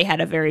like they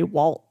had a very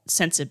Walt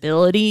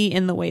sensibility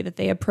in the way that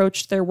they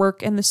approached their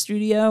work in the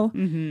studio.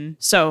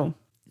 So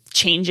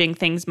changing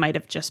things might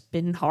have just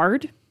been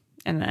hard.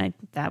 And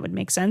that would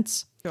make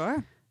sense.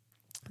 Sure.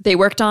 They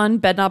worked on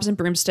Bedknobs and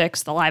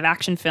Broomsticks, the live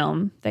action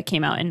film that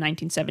came out in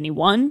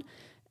 1971.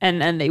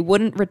 And then they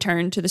wouldn't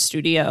return to the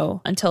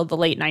studio until the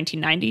late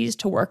 1990s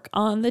to work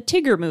on the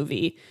Tigger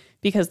movie,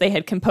 because they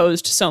had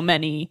composed so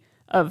many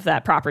of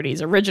that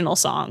property's original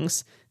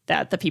songs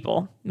that the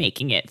people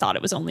making it thought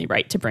it was only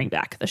right to bring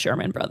back the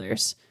Sherman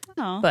Brothers.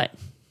 Oh. But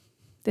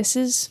this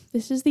is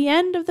the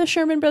end of the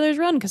Sherman Brothers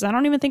run, because I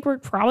don't even think we're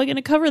probably going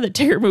to cover the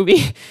Tigger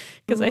movie,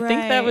 because I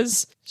think that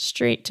was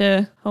straight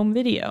to home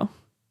video.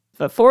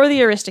 But for the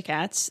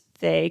Aristocats,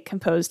 they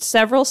composed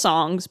several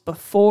songs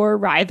before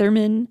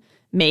Reitherman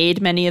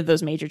made many of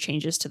those major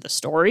changes to the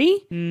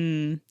story.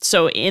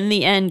 So in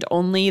the end,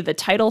 only the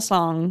title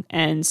song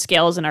and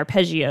Scales and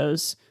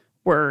Arpeggios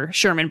were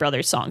Sherman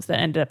Brothers songs that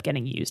ended up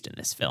getting used in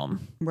this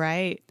film.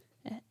 Right.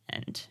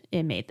 And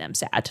it made them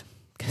sad,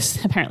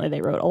 because apparently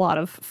they wrote a lot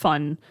of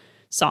fun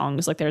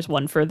songs. Like there's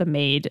one for the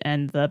maid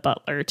and the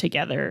butler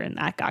together, and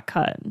that got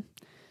cut and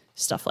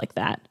stuff like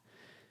that.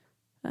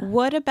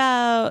 What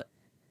about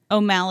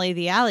O'Malley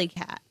the Alley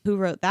Cat? Who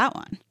wrote that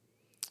one?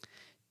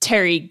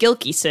 Terry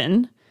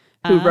Gilkyson,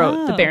 who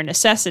wrote The Bare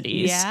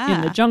Necessities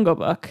in the Jungle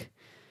Book.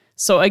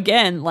 So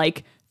again,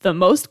 like, the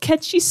most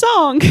catchy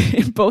song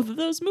in both of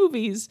those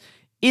movies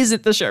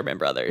isn't the Sherman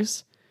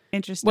Brothers.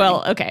 Interesting.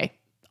 Well, okay.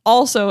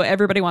 Also,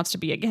 Everybody Wants to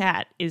Be a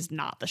Cat is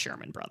not the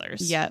Sherman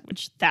Brothers. Yeah.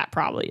 Which that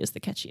probably is the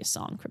catchiest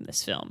song from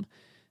this film.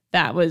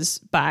 That was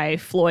by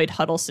Floyd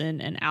Huddleston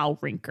and Al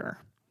Rinker.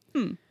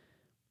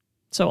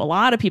 So a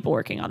lot of people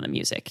working on the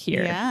music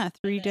here. Yeah,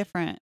 3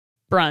 different.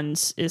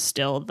 Bruns is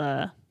still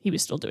he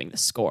was still doing the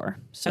score.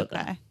 So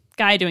the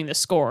guy doing the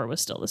score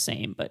was still the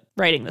same, but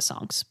writing the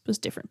songs was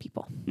different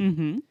people.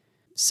 Mm-hmm.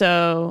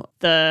 So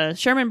the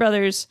Sherman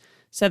Brothers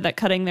said that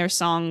cutting their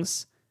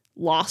songs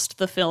lost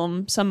the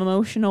film some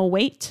emotional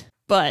weight.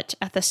 But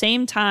at the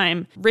same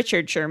time,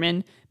 Richard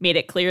Sherman made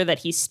it clear that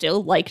he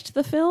still liked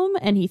the film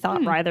and he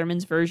thought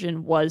Reitherman's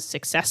version was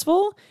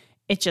successful.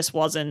 It just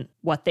wasn't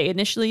what they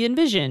initially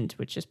envisioned,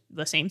 which is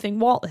the same thing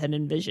Walt had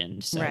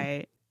envisioned. So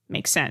Right.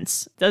 makes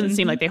sense. Doesn't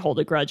seem like they hold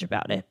a grudge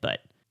about it,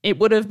 but it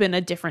would have been a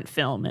different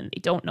film and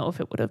they don't know if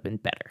it would have been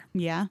better.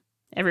 Yeah.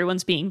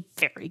 Everyone's being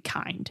very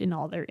kind in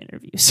all their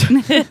interviews.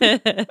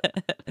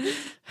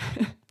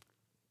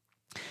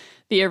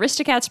 The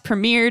Aristocats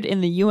premiered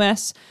in the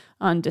U.S.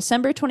 on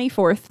December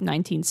 24th,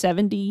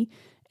 1970,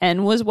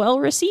 and was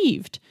well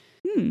received.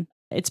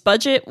 Its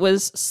budget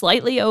was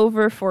slightly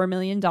over $4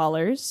 million,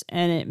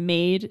 and it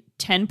made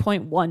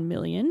 $10.1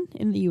 million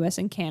in the U.S.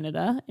 and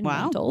Canada in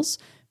rentals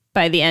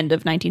by the end of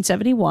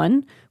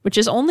 1971, which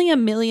is only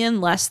 $1 million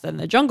less than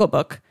The Jungle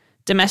Book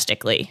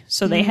domestically.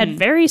 So they had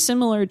very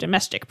similar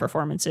domestic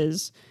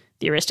performances.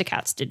 The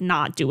Aristocats did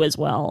not do as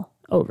well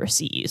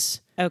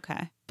overseas.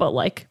 Okay.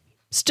 But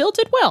still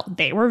did well.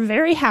 They were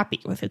very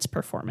happy with its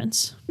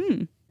performance.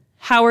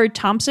 Howard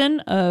Thompson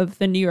of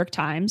the New York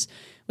Times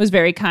was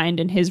very kind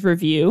in his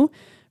review,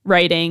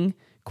 writing,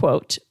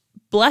 quote,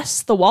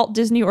 "Bless the Walt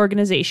Disney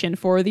Organization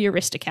for the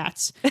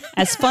Aristocats,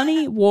 as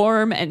funny,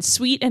 warm, and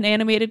sweet an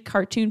animated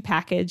cartoon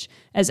package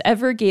as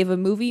ever gave a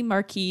movie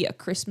marquee a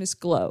Christmas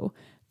glow.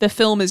 The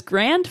film is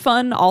grand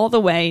fun all the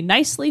way,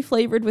 nicely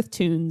flavored with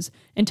tunes,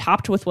 and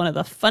topped with one of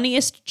the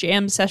funniest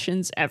jam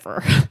sessions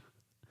ever."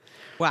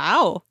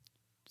 Wow.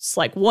 It's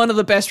one of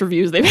the best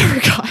reviews they've ever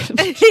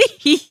gotten.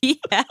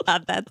 Yeah,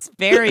 that's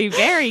very,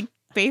 very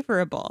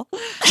favorable.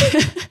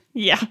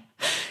 Yeah.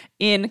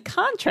 In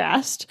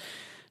contrast,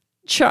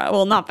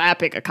 not that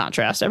big a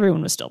contrast.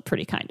 Everyone was still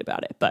pretty kind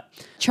about it. But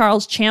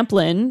Charles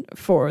Champlin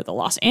for the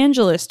Los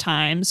Angeles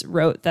Times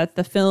wrote that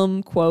the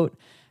film, quote,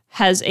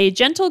 "has a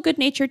gentle,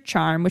 good-natured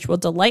charm which will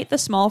delight the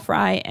small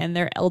fry and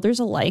their elders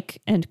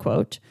alike," end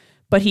quote.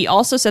 But he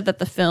also said that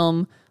the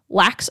film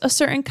lacks a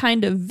certain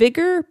kind of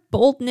vigor,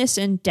 boldness,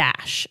 and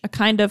dash, a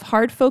kind of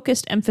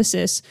hard-focused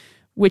emphasis,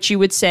 which you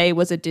would say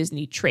was a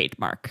Disney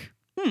trademark.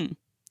 I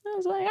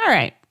was like, all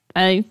right,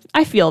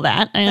 I feel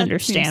that. I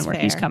understand where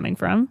he's coming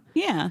from.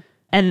 Yeah.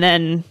 And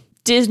then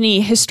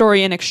Disney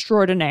historian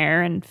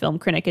extraordinaire and film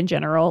critic in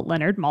general,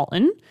 Leonard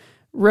Maltin,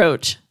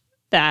 wrote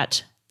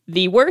that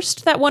the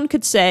worst that one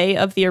could say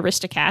of the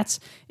Aristocats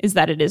is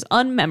that it is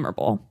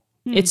unmemorable.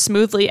 It's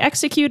smoothly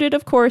executed,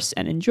 of course,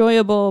 and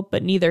enjoyable,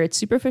 but neither its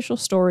superficial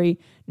story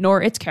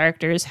nor its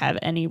characters have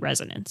any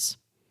resonance.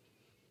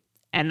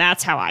 And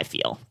that's how I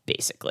feel,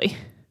 basically.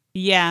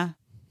 Yeah,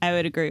 I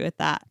would agree with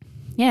that.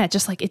 Yeah, it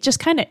just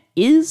kind of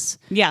is.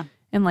 Yeah.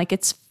 And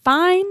it's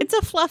fine. It's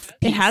a fluff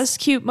piece. It has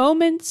cute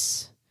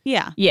moments.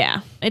 Yeah.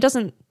 Yeah, it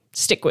doesn't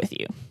stick with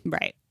you.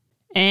 Right.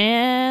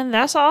 And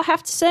that's all I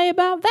have to say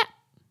about that.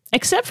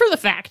 Except for the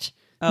fact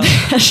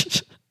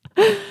that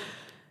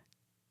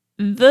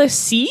the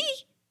C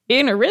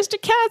in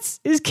Aristocats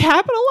is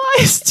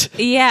capitalized.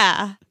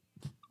 Yeah.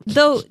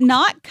 Though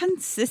not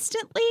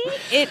consistently,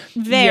 it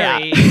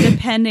varied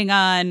depending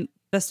on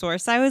the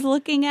source I was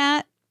looking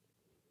at.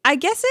 I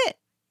guess it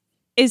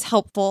is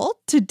helpful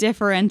to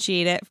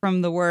differentiate it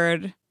from the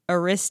word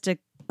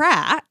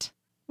aristocrat.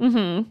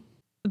 Mm-hmm.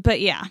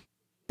 But yeah,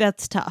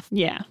 that's tough.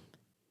 Yeah.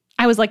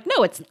 I was like,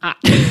 no, it's not.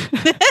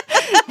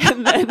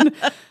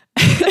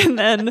 and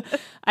then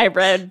I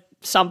read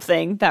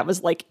something that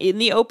was in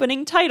the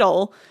opening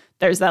title,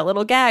 there's that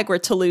little gag where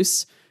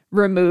Toulouse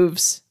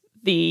removes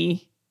the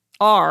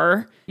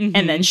R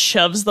and then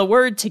shoves the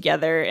word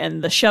together,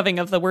 and the shoving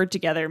of the word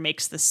together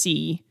makes the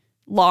C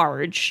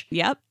large.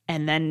 Yep.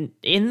 And then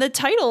in the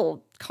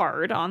title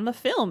card on the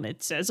film,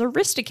 it says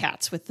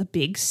Aristocats with the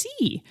big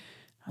C.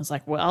 I was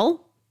like,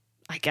 well,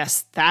 I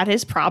guess that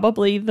is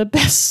probably the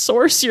best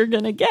source you're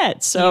going to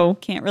get. So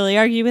can't really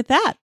argue with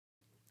that.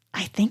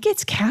 I think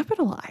it's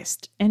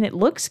capitalized and it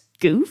looks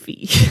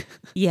goofy.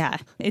 Yeah,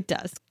 it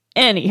does.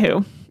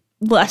 Anywho,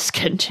 let's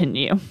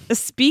continue.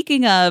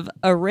 Speaking of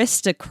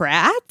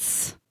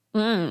aristocrats,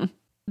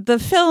 the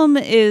film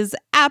is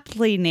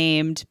aptly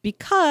named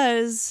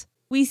because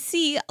we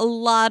see a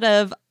lot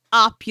of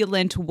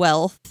opulent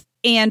wealth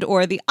and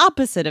or the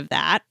opposite of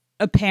that,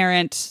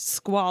 apparent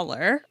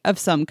squalor of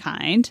some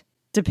kind,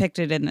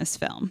 depicted in this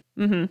film.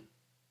 Mm-hmm.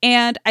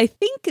 And I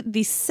think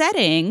the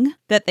setting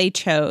that they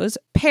chose,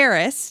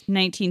 Paris,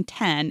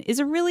 1910, is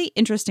a really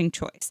interesting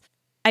choice.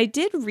 I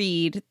did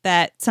read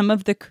that some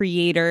of the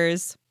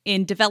creators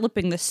in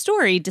developing the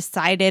story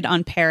decided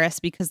on Paris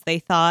because they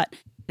thought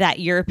that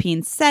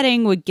European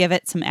setting would give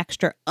it some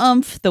extra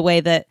oomph, the way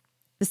that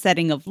the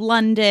setting of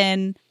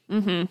London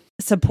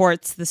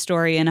supports the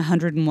story in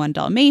 101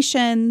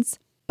 Dalmatians.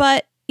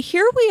 But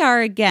here we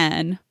are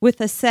again with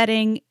a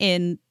setting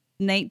in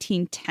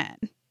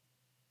 1910.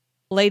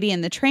 Lady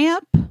and the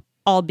Tramp,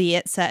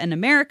 albeit set in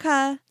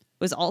America,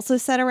 was also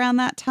set around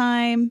that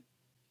time.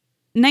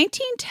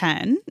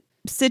 1910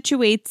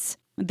 situates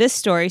this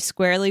story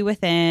squarely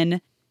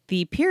within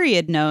the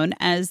period known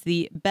as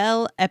the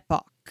Belle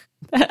Epoque.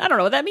 I don't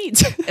know what that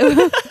means.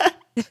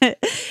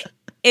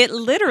 It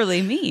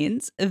literally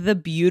means the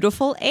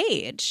beautiful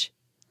age.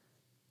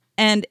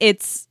 And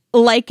it's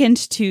likened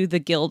to the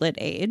Gilded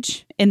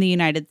Age in the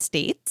United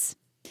States.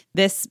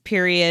 This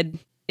period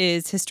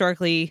is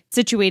historically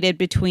situated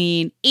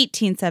between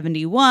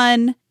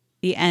 1871,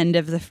 the end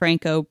of the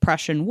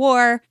Franco-Prussian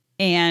War,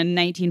 and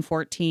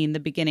 1914, the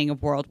beginning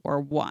of World War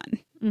I.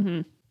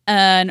 Mm-hmm.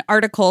 An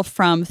article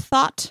from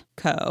Thought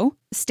Co.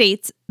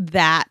 states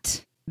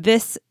that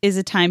this is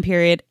a time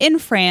period in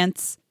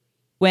France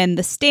when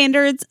the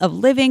standards of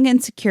living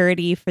and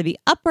security for the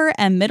upper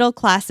and middle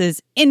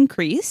classes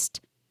increased,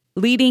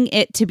 leading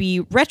it to be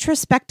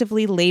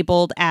retrospectively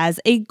labeled as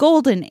a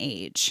golden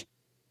age,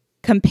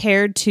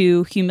 compared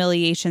to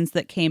humiliations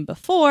that came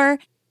before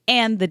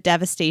and the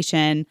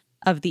devastation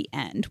of the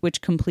end,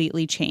 which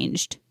completely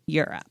changed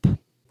Europe.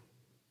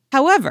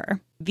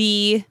 However,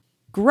 the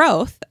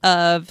growth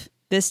of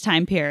this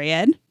time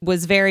period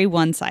was very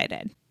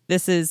one-sided.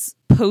 This is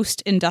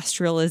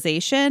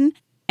post-industrialization,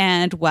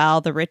 and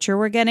while the richer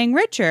were getting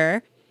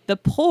richer, the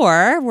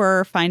poor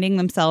were finding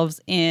themselves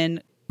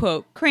in,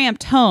 quote,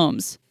 cramped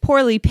homes,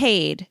 poorly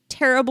paid,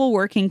 terrible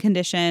working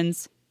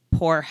conditions,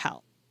 poor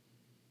health.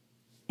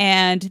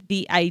 And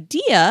the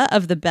idea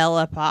of the Belle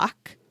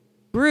Epoque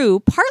grew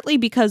partly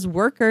because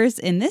workers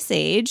in this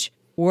age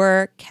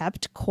were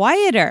kept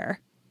quieter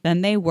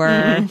than they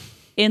were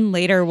in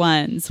later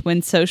ones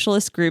when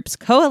socialist groups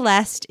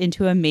coalesced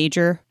into a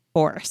major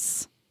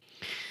force.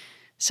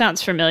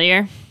 Sounds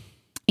familiar.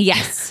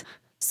 Yes.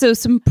 So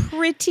some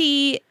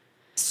pretty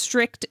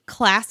strict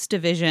class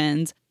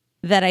divisions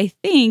that I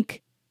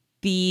think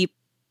the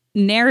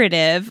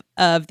narrative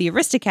of the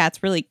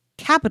Aristocats really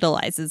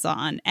capitalizes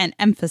on and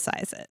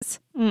emphasizes.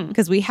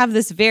 Because we have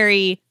this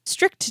very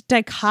strict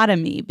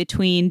dichotomy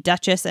between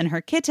Duchess and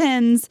her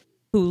kittens,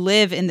 who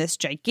live in this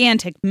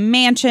gigantic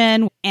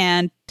mansion,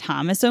 and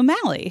Thomas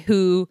O'Malley,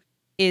 who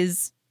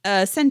is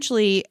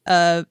essentially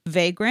a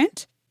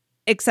vagrant,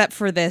 except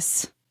for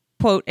this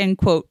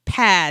quote-unquote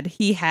pad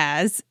he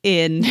has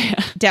in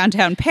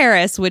downtown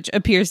Paris, which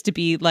appears to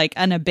be like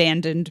an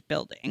abandoned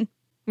building.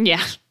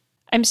 Yeah.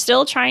 I'm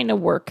still trying to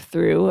work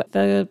through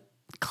the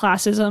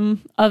classism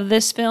of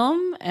this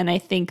film, and I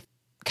think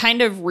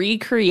kind of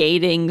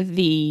recreating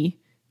the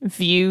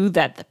view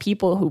that the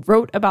people who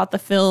wrote about the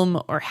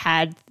film or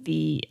had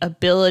the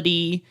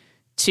ability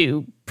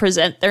to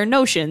present their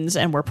notions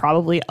and were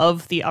probably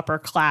of the upper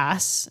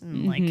class,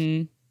 and like,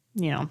 you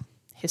know,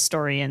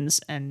 historians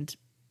and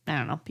I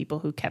don't know, people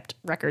who kept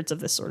records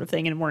of this sort of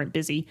thing and weren't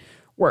busy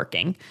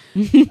working.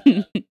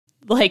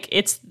 Like,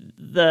 it's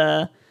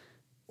the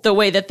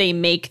way that they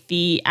make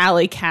the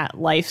alley cat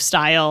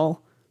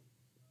lifestyle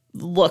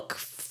look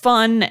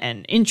fun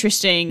and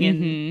interesting,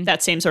 and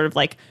that same sort of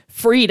like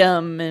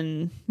freedom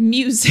and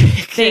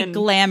music. They and,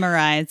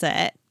 glamorize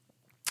it.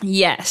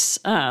 Yes.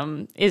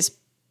 Is,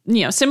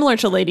 you know, similar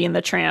to Lady and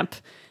the Tramp,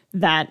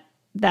 that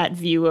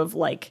view of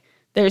like,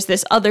 there's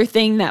this other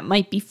thing that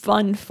might be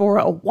fun for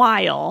a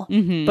while,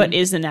 but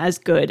isn't as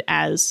good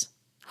as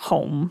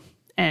home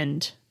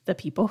and the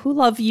people who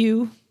love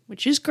you,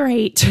 which is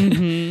great.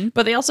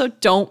 But they also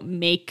don't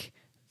make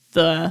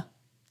the,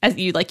 as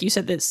you like you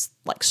said, this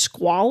like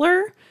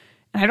squalor.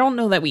 And I don't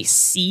know that we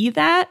see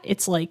that.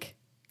 It's like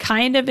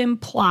kind of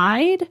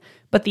implied,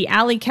 but the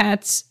alley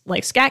cats,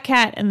 like Scat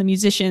Cat and the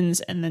musicians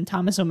and then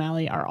Thomas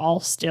O'Malley, are all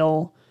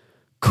still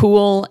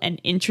cool and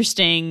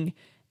interesting,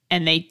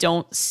 and they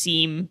don't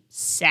seem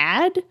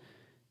sad.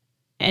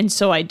 And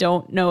so I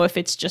don't know if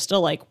it's just a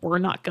like, we're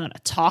not going to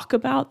talk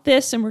about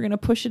this and we're going to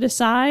push it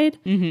aside,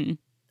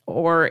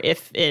 or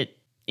if it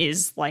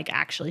is like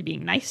actually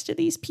being nice to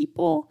these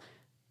people.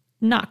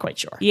 Not quite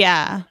sure.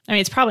 Yeah. I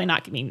mean, it's probably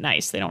not being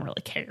nice. They don't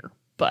really care,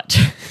 but.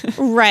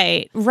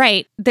 Right.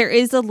 There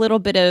is a little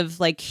bit of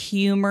like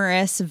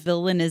humorous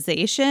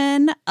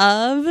villainization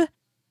of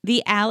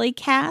the alley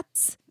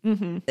cats.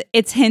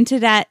 It's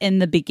hinted at in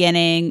the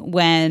beginning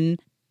when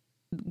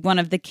one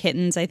of the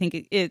kittens, I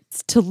think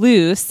it's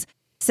Toulouse,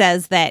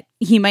 says that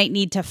he might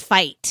need to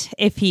fight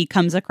if he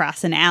comes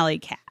across an alley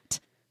cat.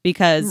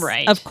 Because,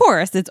 of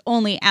course, it's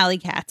only alley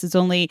cats. It's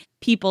only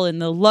people in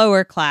the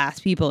lower class,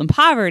 people in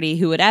poverty,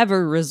 who would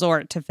ever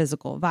resort to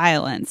physical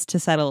violence to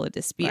settle a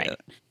dispute.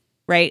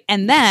 Right.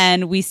 And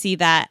then we see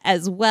that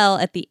as well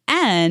at the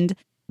end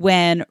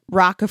when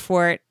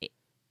Roquefort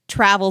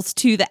travels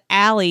to the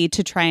alley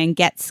to try and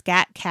get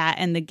Scat Cat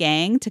and the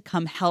gang to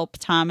come help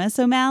Thomas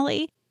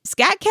O'Malley.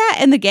 Scat Cat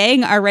and the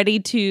gang are ready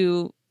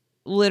to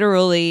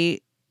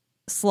literally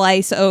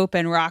slice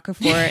open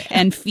Roquefort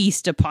and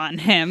feast upon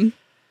him.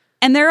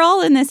 And they're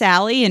all in this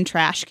alley in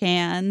trash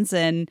cans.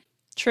 And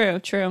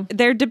True.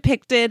 They're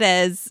depicted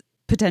as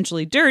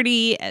potentially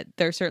dirty.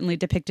 They're certainly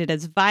depicted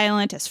as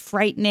violent, as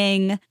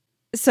frightening.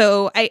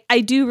 So I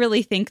do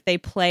really think they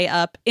play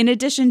up, in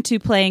addition to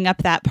playing up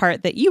that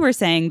part that you were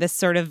saying, this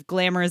sort of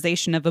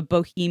glamorization of a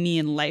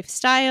bohemian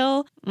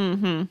lifestyle,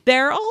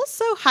 they're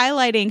also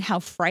highlighting how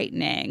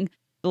frightening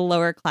the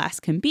lower class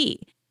can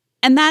be.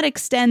 And that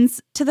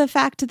extends to the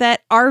fact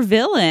that our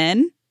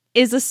villain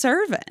is a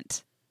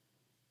servant.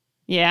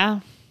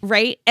 Yeah.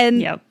 Right?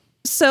 And Yep.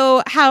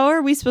 so how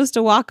are we supposed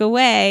to walk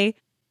away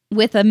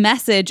with a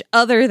message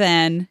other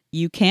than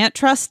you can't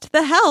trust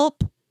the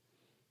help?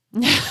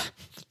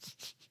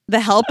 The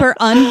help are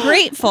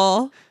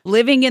ungrateful,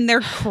 living in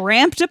their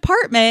cramped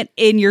apartment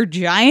in your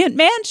giant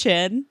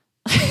mansion.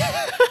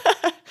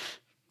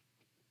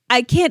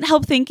 I can't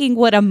help thinking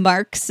what a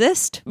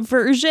Marxist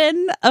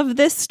version of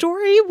this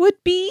story would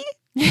be,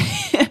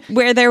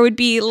 where there would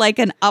be like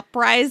an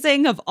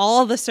uprising of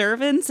all the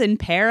servants in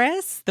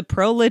Paris, the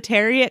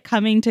proletariat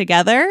coming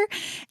together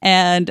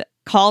and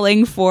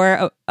calling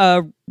for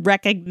a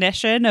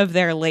recognition of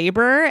their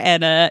labor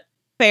and a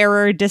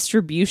fairer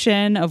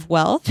distribution of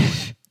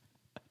wealth.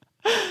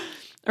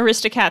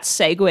 Aristocats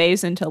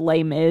segues into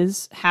Les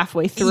Mis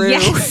halfway through.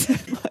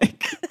 Yes.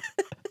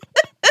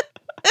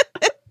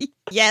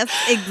 Yes,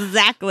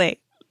 exactly.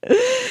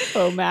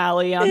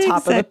 O'Malley on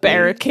top of the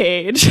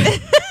barricade.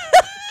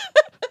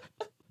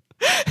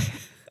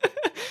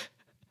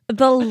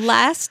 The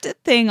last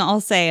thing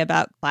I'll say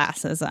about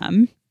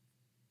classism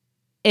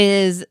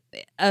is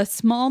a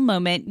small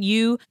moment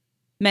you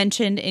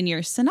mentioned in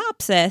your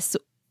synopsis,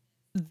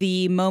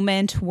 the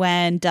moment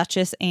when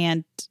Duchess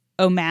and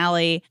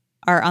O'Malley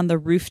are on the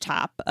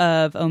rooftop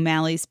of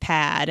O'Malley's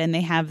pad and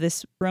they have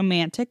this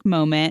romantic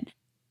moment.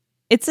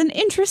 It's an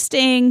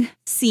interesting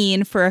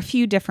scene for a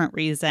few different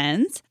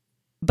reasons,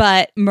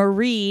 but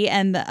Marie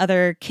and the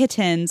other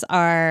kittens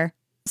are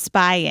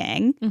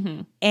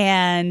spying,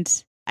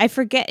 and I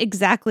forget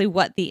exactly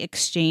what the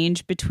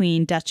exchange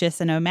between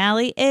Duchess and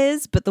O'Malley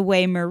is, but the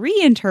way Marie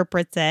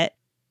interprets it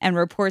and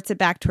reports it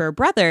back to her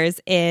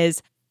brothers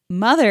is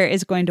Mother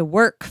is going to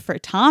work for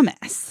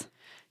Thomas.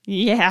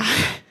 Yeah.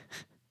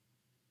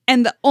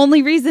 And the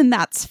only reason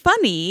that's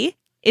funny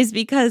is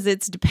because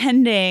it's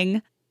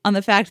depending on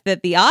the fact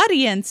that the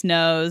audience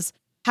knows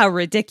how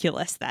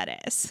ridiculous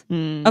that is.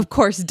 Of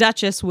course,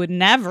 Duchess would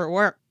never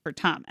work for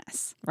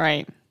Thomas.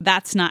 Right.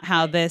 That's not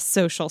how this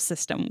social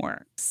system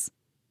works.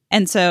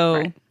 And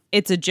so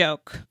it's a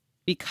joke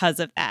because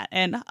of that.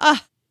 And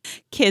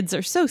kids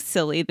are so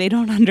silly. They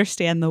don't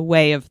understand the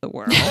way of the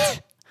world.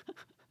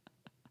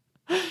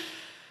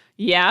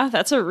 Yeah,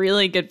 that's a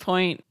really good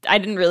point. I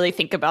didn't really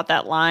think about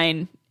that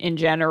line in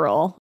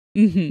general.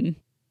 Then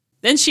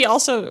she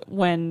also,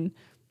 when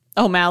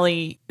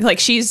O'Malley, like,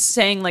 she's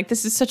saying, like,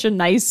 this is such a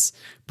nice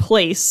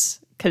place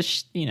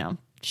because, you know,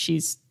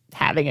 she's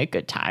having a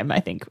good time,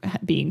 I think,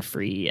 being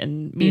free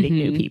and meeting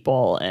new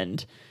people,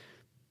 and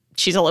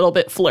she's a little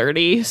bit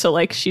flirty, so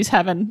like she's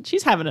having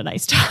a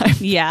nice time.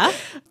 Yeah.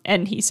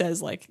 And he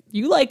says, like,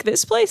 you like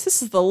this place?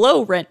 This is the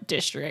low rent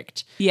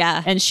district.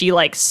 Yeah. And she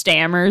like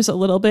stammers a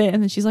little bit,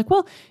 and then she's like,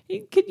 well,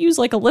 you could use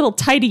like a little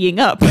tidying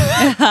up.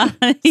 Yeah.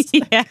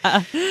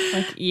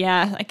 Like,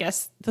 yeah, I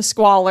guess the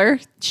squalor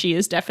she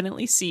is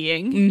definitely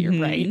seeing.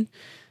 You're right.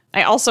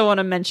 I also want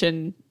to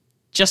mention,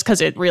 just because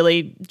it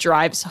really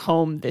drives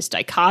home this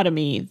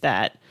dichotomy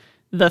that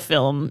the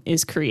film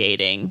is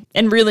creating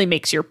and really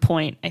makes your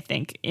point, I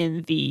think,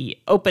 in the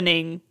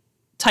opening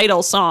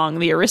title song,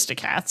 The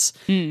Aristocats,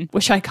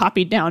 which I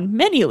copied down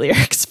many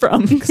lyrics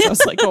from because I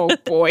was like, oh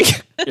boy,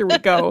 here we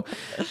go.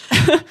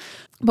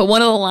 But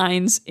one of the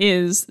lines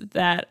is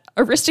that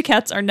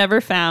Aristocats are never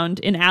found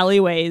in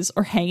alleyways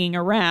or hanging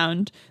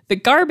around the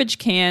garbage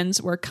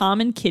cans where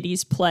common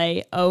kitties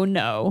play, oh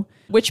no.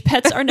 Which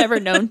pets are never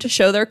known to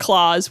show their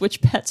claws,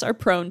 which pets are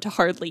prone to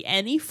hardly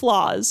any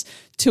flaws,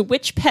 to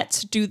which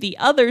pets do the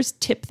others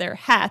tip their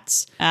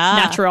hats,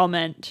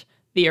 naturalmente,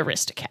 the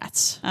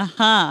Aristocats.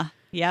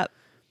 Yep.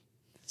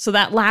 So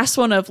that last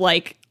one of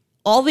like,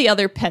 all the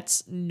other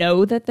pets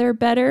know that they're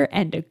better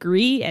and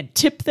agree and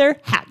tip their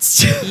hats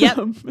to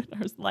them. And I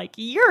was like,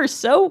 you're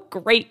so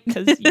great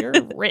because you're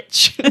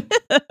rich.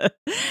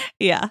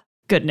 Yeah.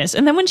 Goodness.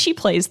 And then when she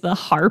plays the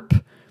harp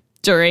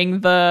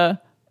during the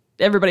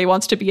everybody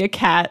wants to be a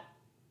cat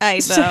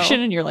section,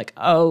 and you're like,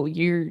 oh,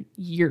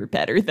 you're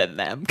better than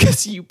them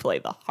because you play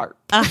the harp.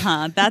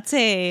 That's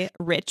a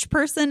rich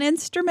person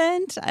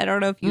instrument. I don't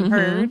know if you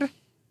heard.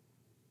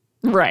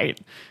 Right.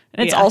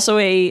 And it's also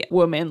a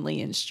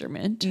womanly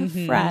instrument, a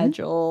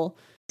fragile,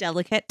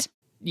 delicate.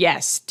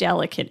 Yes,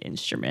 delicate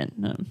instrument,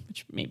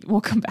 which maybe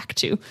we'll come back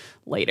to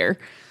later.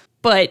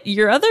 But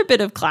your other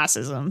bit of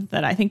classism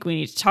that I think we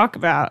need to talk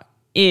about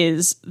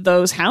is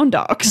those hound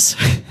dogs.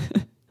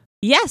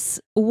 Yes.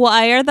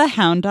 Why are the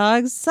hound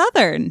dogs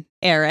Southern,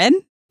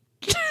 Aaron?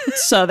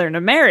 Southern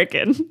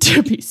American,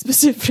 to be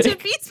specific. To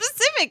be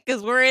specific,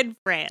 because we're in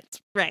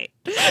France. Right.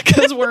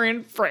 Because we're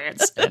in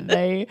France, and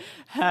they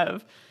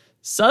have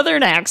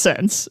Southern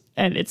accents,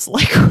 and it's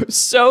like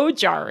so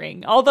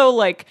jarring. Although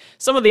like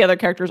some of the other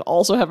characters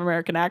also have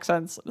American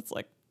accents, it's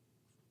like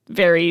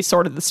very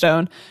Sword of the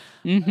Stone.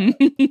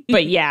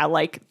 But yeah,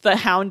 like the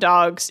hound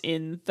dogs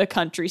in the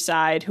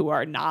countryside who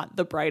are not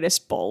the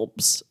brightest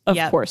bulbs, of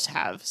course,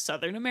 have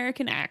Southern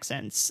American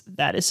accents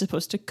that is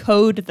supposed to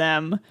code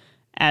them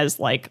as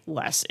like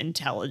less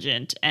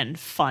intelligent and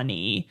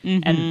funny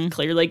and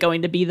clearly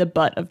going to be the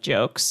butt of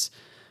jokes.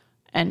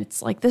 And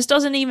it's like, this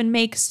doesn't even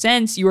make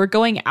sense. You are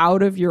going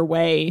out of your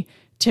way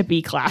to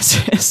be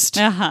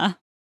classist.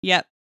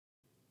 Yep.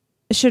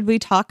 Should we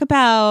talk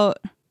about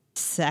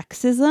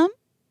sexism,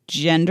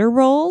 gender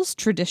roles,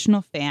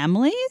 traditional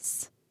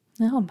families?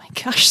 Oh my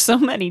gosh, so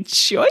many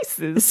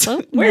choices.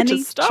 Where to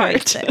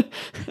start?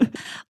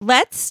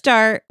 Let's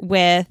start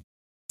with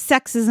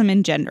sexism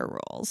and gender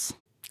roles.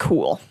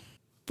 Cool.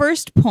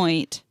 First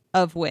point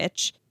of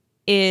which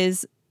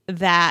is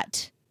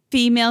that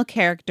female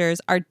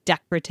characters are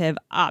decorative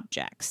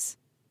objects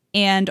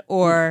and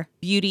or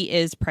beauty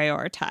is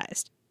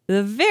prioritized.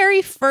 The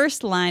very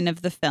first line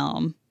of the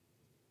film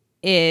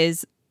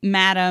is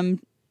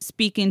Madame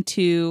speaking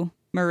to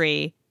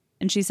Marie,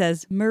 and she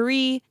says,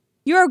 "Marie,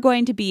 you're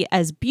going to be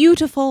as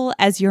beautiful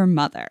as your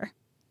mother."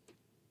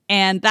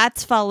 And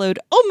that's followed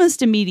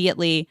almost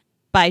immediately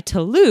by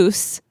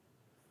Toulouse,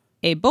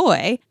 a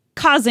boy,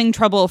 causing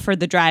trouble for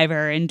the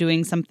driver and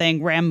doing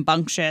something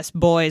rambunctious.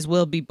 Boys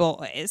will be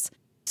boys.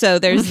 So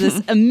there's this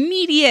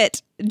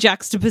immediate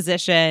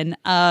juxtaposition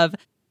of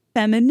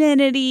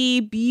femininity,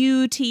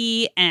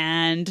 beauty,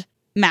 and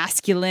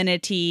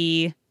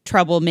masculinity,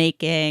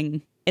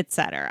 troublemaking,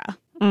 etc.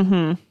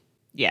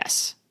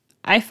 Yes.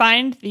 I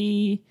find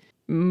the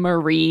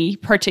Marie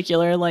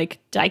particular like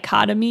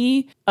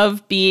dichotomy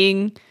of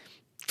being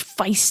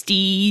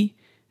feisty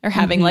or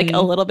having like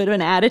a little bit of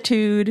an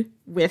attitude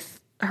with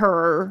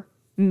her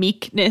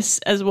meekness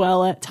as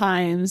well at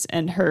times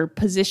and her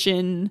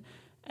position.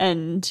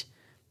 And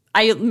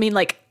I mean,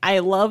 like, I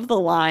love the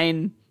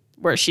line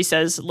where she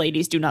says,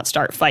 "Ladies do not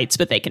start fights,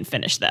 but they can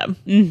finish them."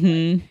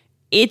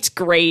 It's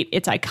great.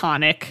 It's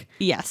iconic.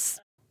 Yes.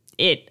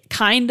 It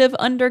kind of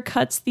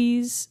undercuts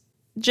these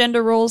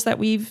gender roles that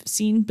we've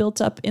seen built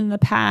up in the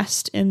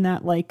past, in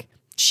that, like,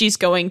 she's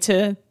going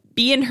to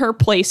be in her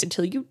place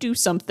until you do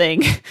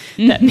something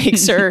that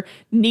makes her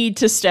need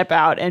to step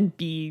out and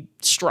be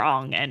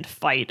strong and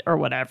fight or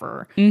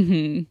whatever.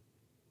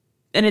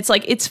 And it's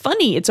like, it's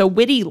funny. It's a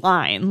witty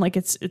line. Like,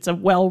 it's a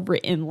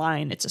well-written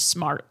line. It's a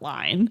smart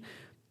line.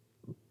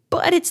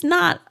 But it's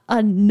not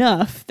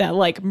enough that,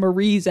 like,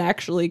 Marie's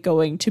actually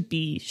going to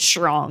be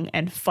strong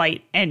and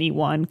fight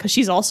anyone, because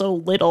she's also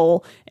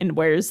little and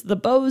wears the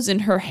bows in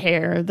her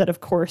hair that, of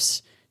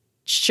course,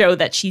 show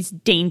that she's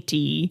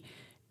dainty.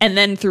 And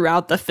then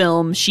throughout the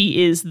film,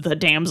 she is the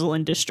damsel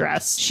in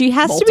distress. She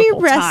has to be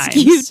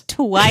rescued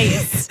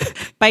twice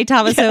by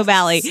Thomas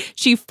O'Malley.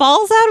 She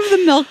falls out of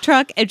the milk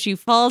truck and she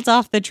falls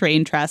off the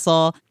train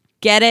trestle.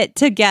 Get it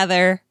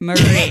together,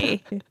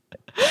 Marie.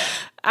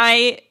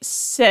 I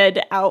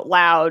said out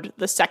loud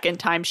the second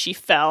time she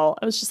fell,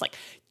 I was just like,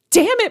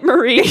 "Damn it,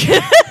 Marie."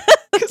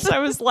 Because I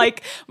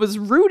was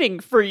rooting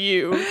for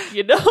you,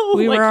 you know?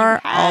 We like,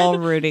 were all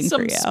rooting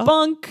for you. Some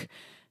spunk,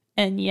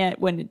 and yet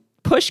when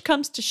push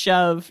comes to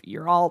shove,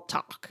 you're all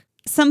talk.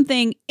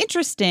 Something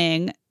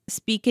interesting,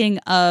 speaking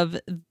of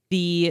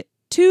the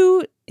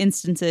two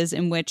instances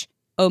in which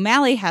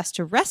O'Malley has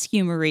to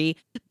rescue Marie,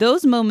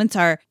 those moments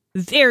are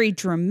very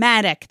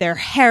dramatic. They're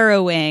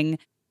harrowing.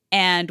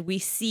 And we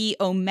see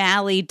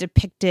O'Malley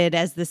depicted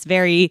as this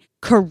very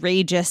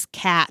courageous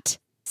cat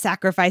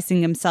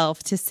sacrificing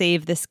himself to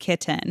save this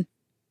kitten.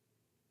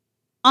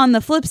 On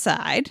the flip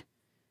side,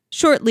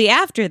 shortly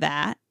after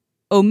that,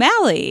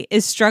 O'Malley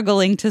is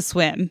struggling to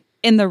swim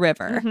in the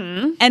river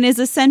and is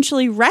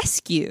essentially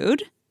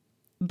rescued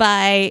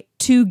by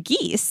two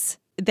geese.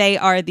 They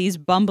are these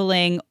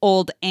bumbling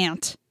old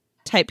ant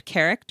type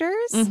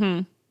characters.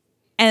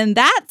 And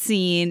that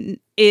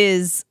scene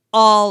is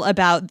all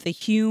about the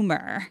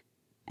humor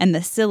and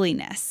the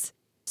silliness.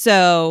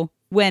 So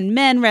when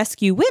men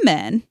rescue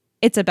women,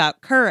 it's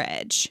about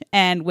courage.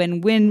 And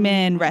when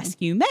women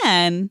rescue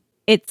men,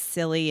 it's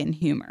silly and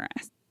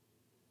humorous.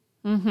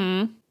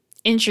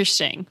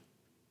 Interesting.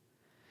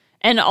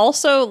 And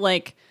also,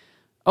 like,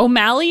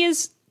 O'Malley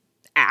is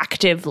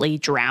actively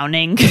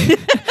drowning.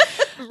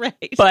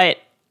 Right. But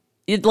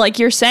like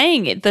you're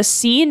saying, the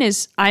scene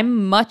is,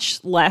 I'm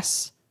much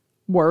less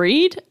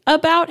worried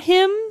about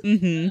him.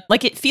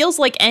 Like, it feels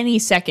like any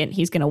second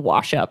he's going to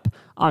wash up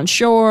on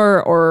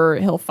shore, or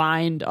he'll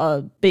find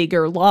a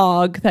bigger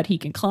log that he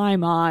can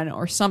climb on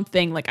or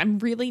something. Like, I'm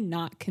really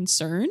not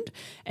concerned.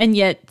 And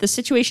yet the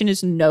situation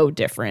is no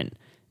different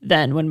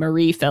than when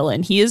Marie fell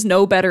in. He is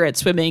no better at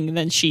swimming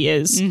than she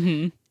is.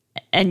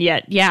 And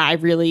yet, yeah,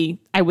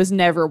 I was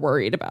never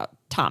worried about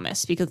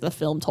Thomas, because the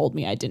film told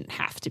me I didn't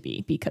have to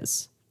be,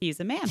 because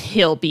he's a man.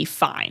 He'll be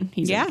fine.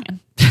 He's a man.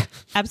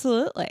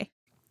 Absolutely.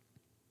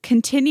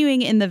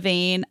 Continuing in the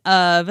vein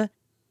of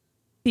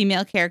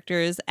female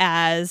characters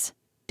as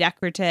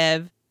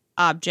decorative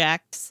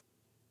objects,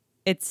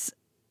 it's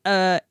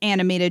a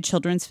animated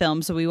children's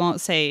film, so we won't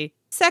say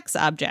sex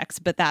objects,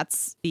 but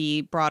that's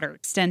the broader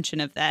extension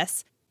of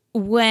this.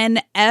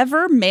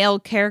 whenever male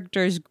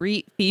characters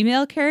greet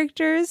female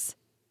characters,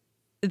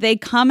 they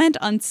comment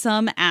on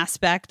some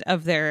aspect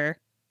of their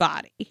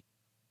body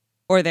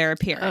or their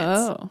appearance.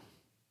 Oh,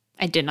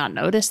 I did not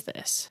notice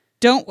this.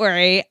 Don't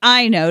worry,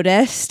 I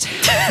noticed.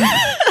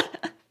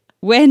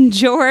 When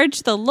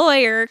George, the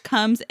lawyer,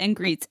 comes and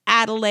greets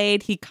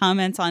Adelaide, he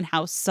comments on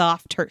how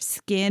soft her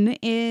skin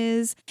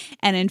is.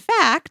 And in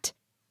fact,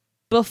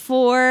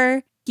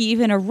 before he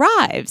even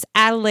arrives,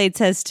 Adelaide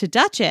says to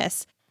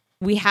Duchess,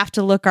 we have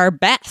to look our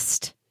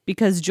best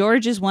because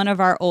George is one of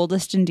our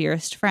oldest and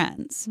dearest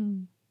friends.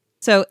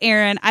 So,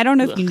 Aaron, I don't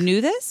know if you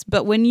knew this,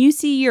 but when you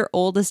see your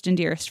oldest and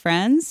dearest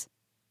friends,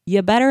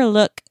 you better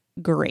look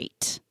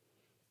great.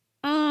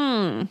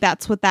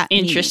 That's what that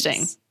means.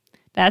 Interesting.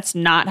 That's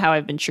not how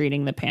I've been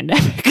treating the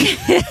pandemic.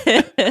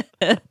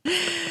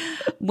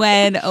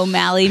 When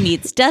O'Malley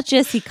meets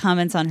Duchess, he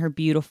comments on her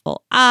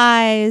beautiful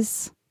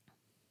eyes,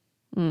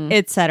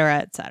 etc.,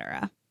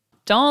 etc.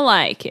 Don't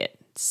like it.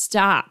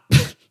 Stop.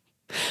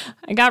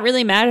 I got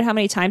really mad at how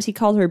many times he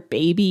called her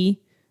baby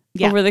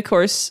over the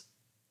course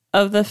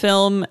of the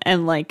film.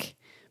 And like,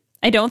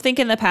 I don't think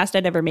in the past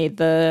I'd ever made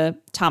the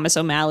Thomas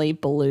O'Malley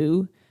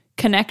Baloo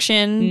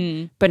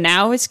connection, but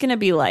now it's going to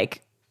be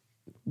like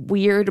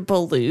weird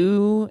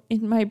Baloo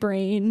in my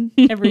brain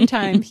every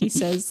time he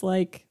says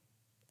like,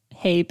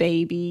 hey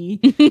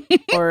baby,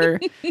 or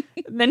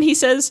then he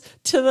says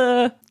to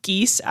the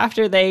geese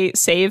after they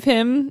save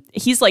him,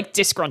 he's like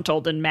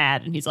disgruntled and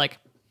mad and he's like,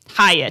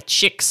 hiya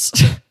chicks.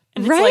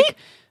 And it's like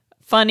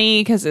funny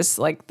because it's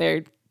like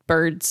they're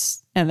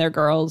birds and they're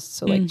girls,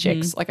 so like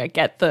chicks, like I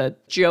get the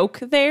joke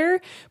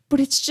there, but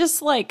it's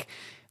just like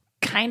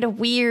kind of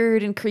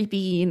weird and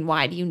creepy. And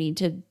why can't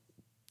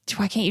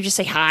you just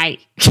say hi?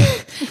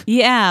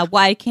 Yeah,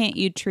 why can't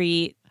you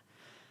treat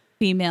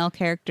female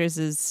characters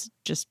as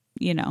just,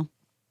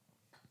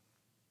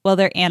 well,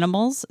 they're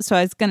animals, so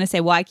I was gonna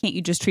say, why can't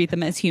you just treat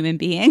them as human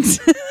beings?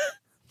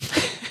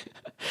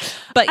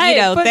 But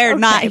they're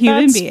not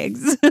human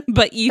beings.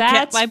 But you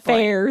get my point. That's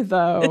fair,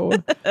 though.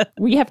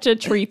 We have to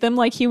treat them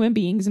like human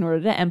beings in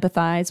order to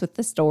empathize with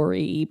the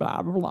story.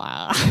 Blah blah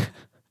blah.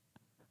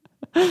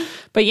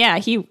 But yeah,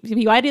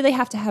 why do they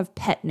have to have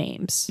pet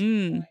names?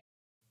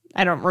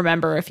 I don't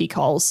remember if he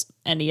calls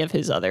any of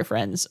his other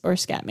friends or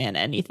Scatman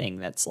anything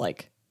that's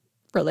like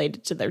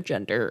related to their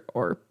gender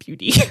or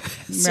beauty.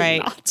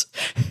 Right. Not.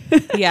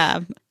 Yeah.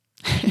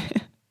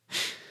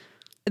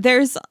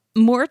 There's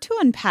more to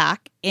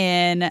unpack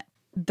in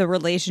the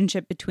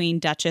relationship between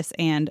Duchess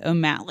and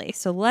O'Malley.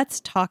 So let's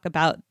talk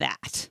about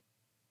that.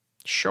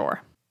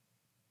 Sure.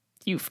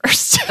 You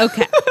first.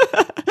 Okay.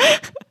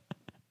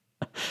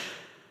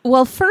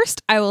 Well,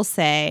 first I will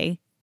say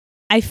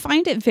I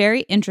find it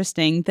very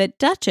interesting that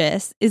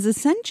Duchess is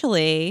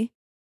essentially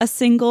a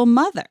single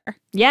mother.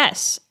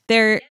 Yes.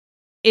 There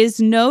is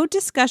no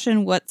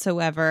discussion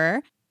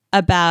whatsoever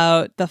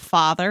about the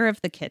father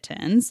of the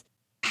kittens,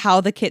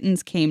 how the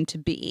kittens came to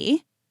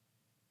be.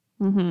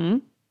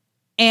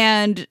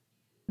 And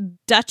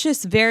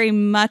Duchess very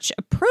much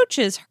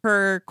approaches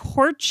her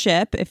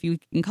courtship, if you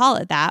can call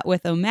it that,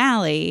 with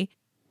O'Malley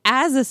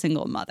as a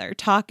single mother,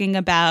 talking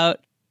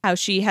about how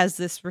she has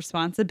this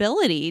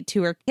responsibility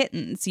to her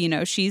kittens.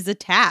 She's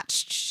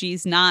attached.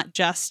 She's not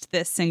just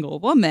this single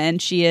woman.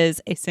 She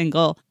is a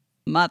single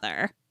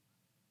mother.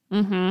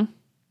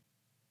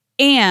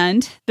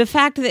 And the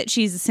fact that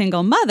she's a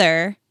single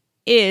mother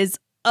is,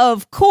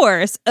 of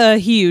course, a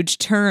huge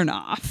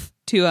turnoff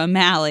to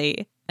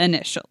O'Malley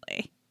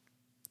initially.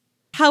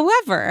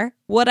 However,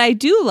 what I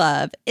do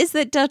love is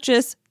that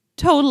Duchess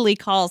totally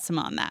calls him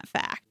on that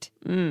fact.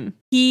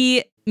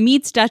 He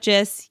meets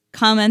Duchess,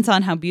 comments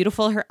on how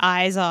beautiful her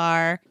eyes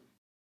are.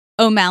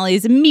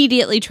 O'Malley's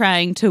immediately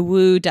trying to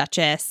woo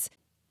Duchess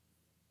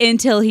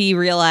until he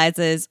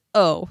realizes,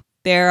 oh,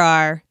 there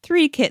are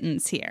 3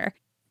 kittens here.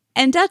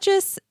 And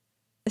Duchess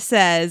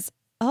says,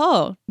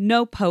 oh,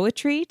 no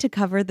poetry to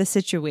cover the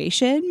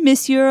situation,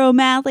 Monsieur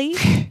O'Malley?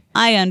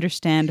 I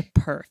understand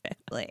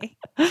perfectly.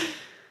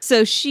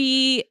 So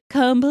she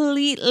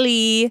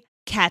completely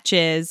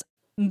catches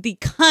the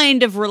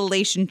kind of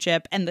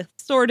relationship and the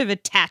sort of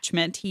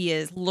attachment he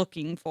is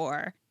looking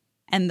for,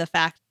 and the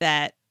fact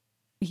that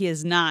he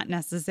is not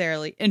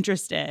necessarily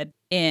interested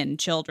in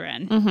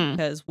children,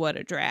 because what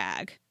a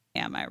drag.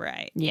 Am I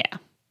right? Yeah.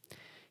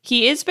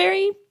 He is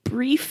very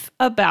brief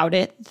about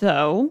it,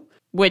 though,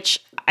 which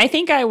I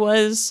think I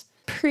was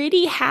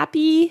pretty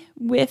happy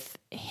with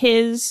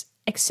his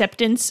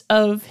acceptance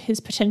of his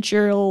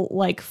potential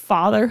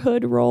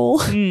fatherhood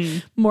role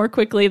more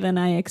quickly than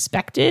I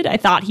expected. I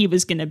thought he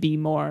was going to be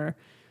more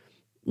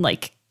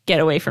get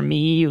away from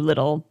me, you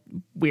little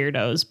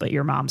weirdos, but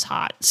your mom's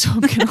hot, so I'm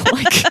going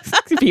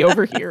to be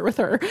over here with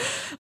her.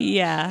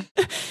 Yeah.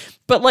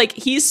 But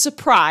he's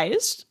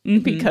surprised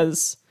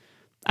because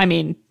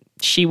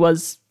she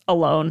was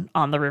alone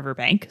on the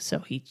riverbank, so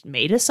he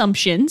made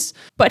assumptions,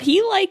 but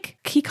he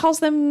calls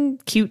them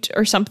cute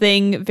or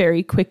something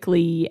very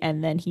quickly,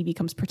 and then he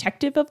becomes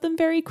protective of them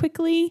very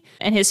quickly,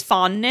 and his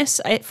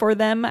fondness for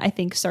them I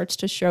think starts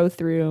to show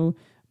through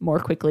more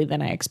quickly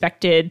than I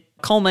expected.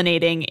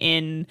 culminating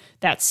in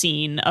that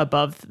scene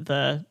above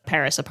the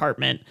Paris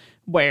apartment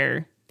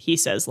where he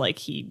says like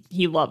he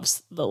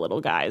loves the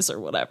little guys or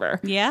whatever.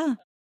 Yeah.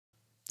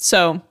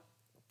 So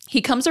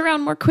he comes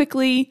around more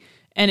quickly,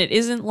 and it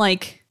isn't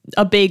like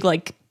a big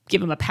like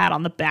give him a pat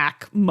on the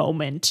back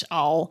moment.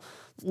 I'll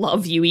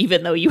love you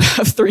even though you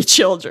have 3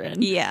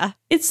 children. Yeah.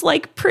 It's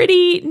like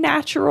pretty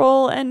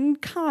natural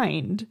and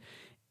kind.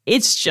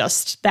 It's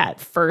just that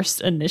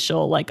first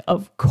initial like,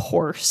 of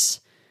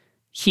course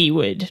he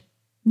would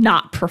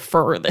not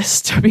prefer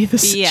this to be the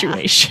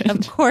situation. Yeah.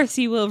 Of course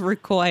he will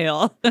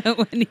recoil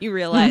when he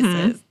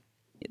realizes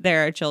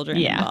there are children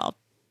involved.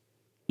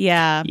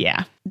 Yeah.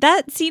 Yeah.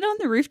 That scene on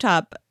the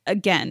rooftop,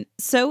 again,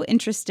 so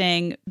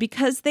interesting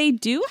because they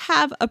do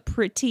have a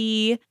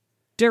pretty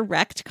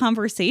direct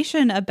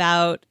conversation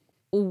about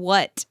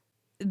what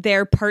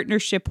their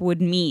partnership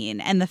would mean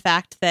and the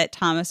fact that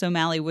Thomas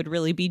O'Malley would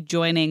really be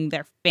joining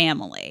their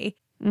family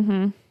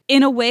in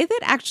a way that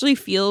actually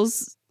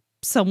feels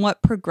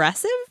somewhat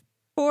progressive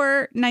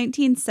for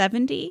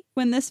 1970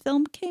 when this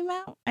film came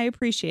out. I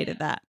appreciated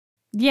that.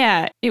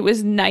 Yeah, it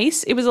was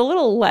nice. It was a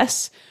little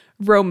less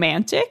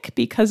romantic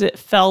because it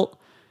felt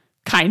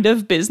kind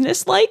of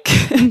businesslike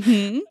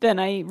than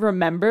I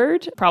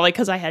remembered. Probably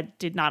because I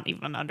did not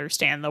even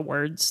understand the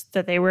words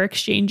that they were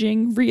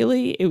exchanging,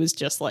 really. It was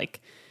just like,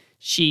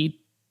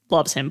 she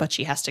loves him, but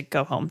she has to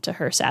go home to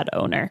her sad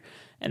owner.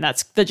 And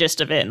that's the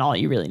gist of it and all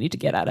you really need to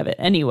get out of it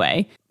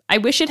anyway. I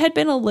wish it had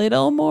been a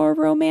little more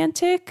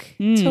romantic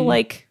to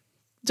like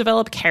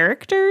develop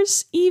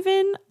characters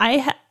even.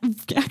 I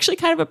actually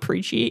kind of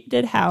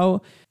appreciated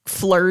how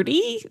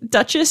flirty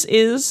Duchess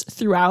is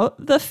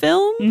throughout the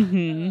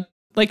film.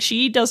 Like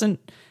she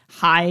doesn't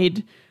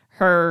hide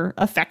her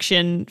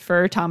affection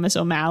for Thomas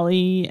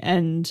O'Malley,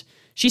 and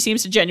she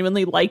seems to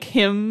genuinely like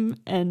him,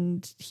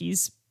 and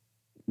he's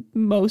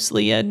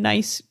mostly a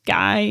nice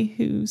guy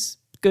who's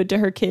good to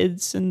her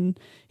kids and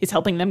is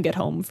helping them get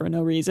home for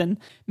no reason.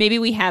 Maybe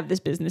we have this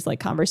business-like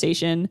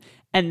conversation,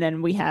 and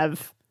then we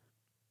have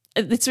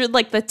it's sort of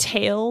like the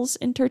tales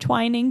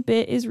intertwining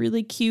bit is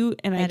really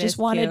cute, and I just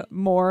wanted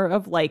more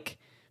of like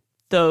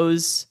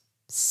those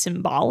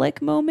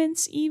symbolic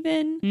moments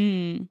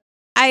even.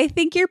 I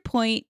think your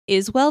point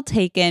is well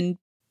taken,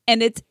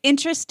 and it's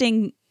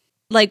interesting,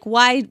 like,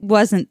 why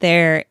wasn't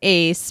there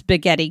a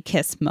spaghetti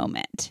kiss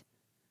moment?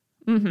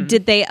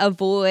 Did they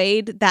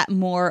avoid that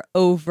more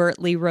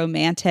overtly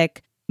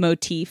romantic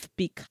motif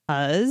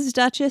because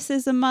Duchess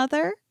is a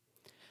mother?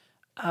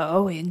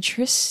 Oh,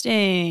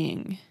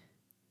 interesting.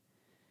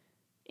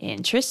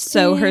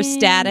 So her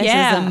status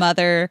as a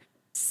mother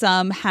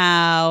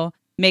somehow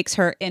makes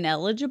her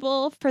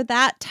ineligible for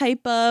that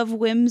type of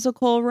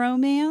whimsical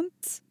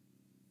romance.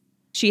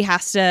 She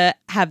has to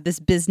have this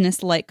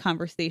business-like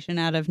conversation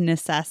out of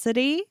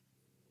necessity.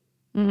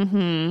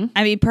 I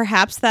mean,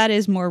 perhaps that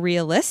is more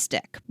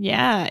realistic.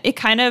 Yeah, it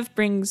kind of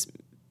brings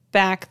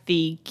back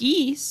the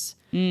geese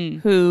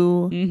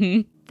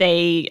who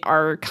they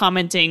are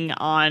commenting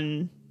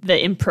on the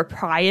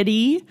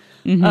impropriety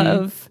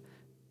of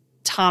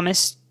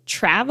Thomas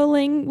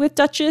traveling with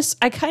Duchess.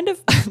 I kind of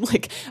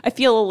like, I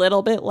feel a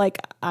little bit like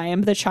I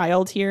am the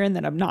child here and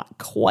that I'm not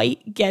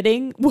quite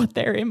getting what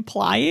they're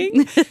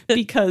implying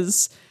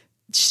because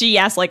she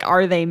asks like,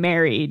 are they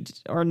married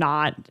or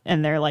not?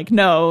 And they're like,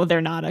 no,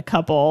 they're not a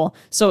couple.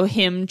 So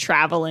him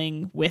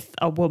traveling with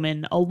a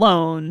woman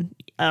alone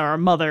or a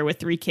mother with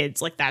 3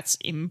 kids, like that's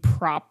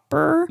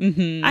improper,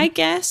 I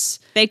guess.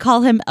 They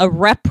call him a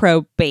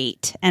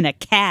reprobate and a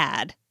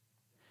cad.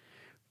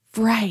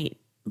 Right.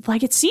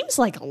 Like it seems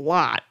like a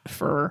lot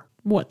for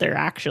what they're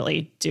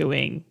actually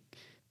doing.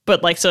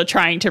 But like, so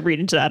trying to read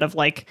into that of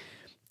like,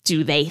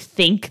 do they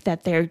think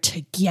that they're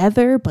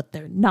together, but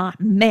they're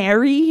not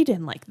married?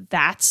 And like,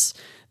 that's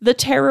the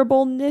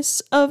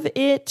terribleness of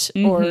it.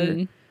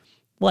 Or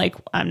like,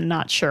 I'm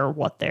not sure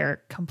what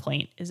their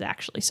complaint is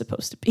actually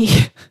supposed to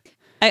be.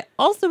 I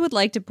also would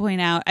like to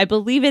point out, I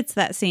believe it's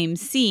that same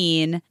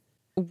scene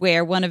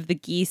where one of the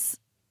geese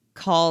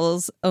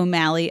calls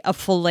O'Malley a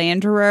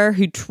philanderer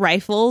who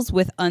trifles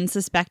with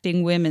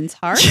unsuspecting women's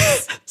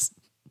hearts.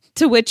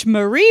 To which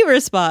Marie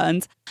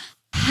responds,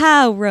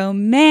 how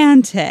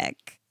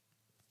romantic.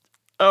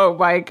 Oh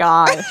my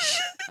gosh.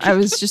 I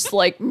was just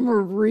like,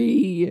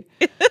 Marie.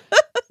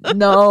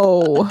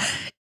 No.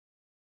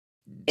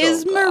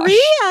 Is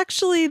Marie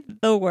actually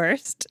the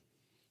worst?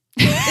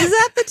 Is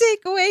that the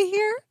takeaway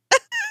here?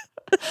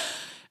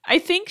 I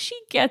think she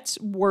gets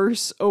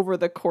worse over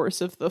the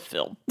course of the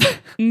film.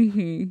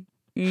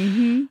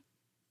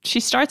 She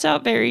starts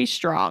out very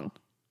strong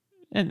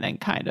and then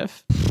kind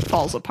of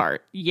falls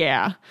apart.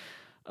 Yeah.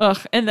 Ugh.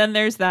 And then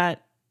there's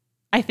that,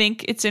 I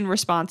think it's in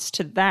response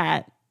to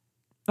that,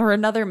 or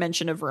another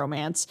mention of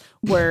romance,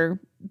 where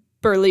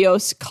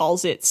Berlioz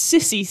calls it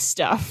sissy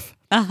stuff.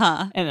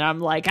 And I'm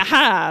like,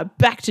 aha,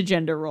 back to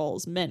gender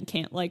roles. Men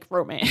can't like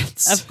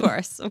romance. Of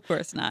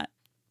course not.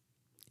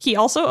 He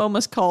also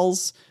almost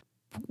calls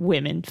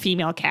women,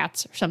 female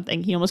cats or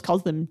something. He almost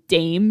calls them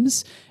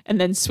dames and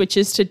then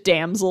switches to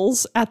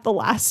damsels at the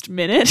last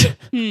minute.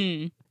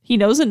 He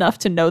knows enough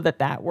to know that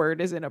that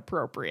word is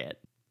inappropriate,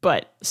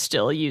 but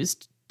still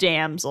used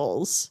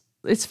damsels.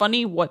 It's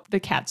funny what the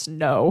cats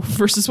know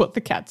versus what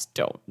the cats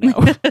don't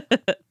know.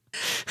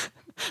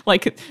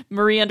 Like,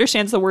 Marie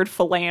understands the word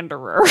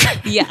philanderer.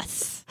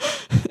 Yes.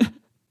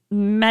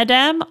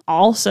 Madame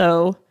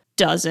also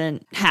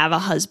doesn't have a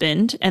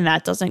husband, and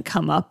that doesn't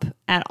come up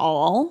at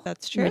all.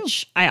 That's true.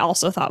 Which I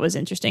also thought was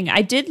interesting.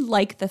 I did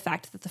like the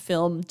fact that the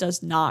film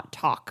does not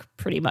talk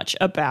pretty much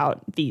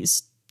about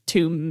these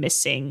two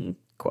missing,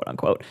 quote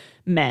unquote,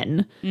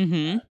 men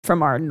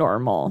from our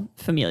normal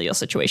familial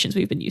situations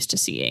we've been used to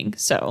seeing.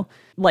 So,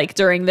 like,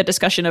 during the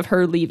discussion of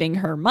her leaving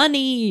her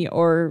money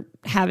or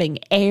having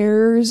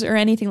heirs or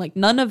anything, like,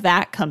 none of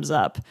that comes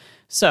up.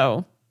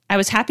 So I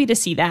was happy to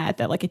see that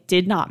like, it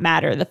did not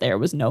matter that there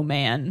was no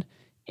man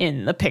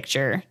in the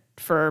picture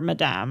for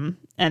Madame.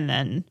 And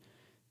then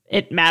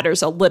it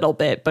matters a little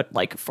bit, but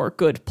like for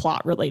good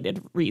plot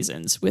related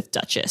reasons with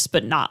Duchess,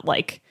 but not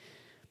like,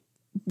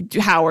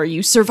 how are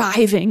you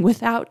surviving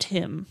without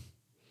him?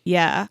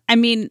 Yeah. I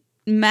mean,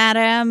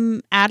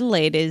 Madame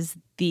Adelaide is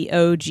the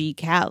OG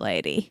cat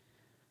lady.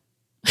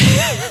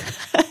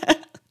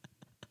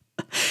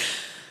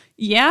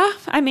 Yeah.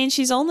 I mean,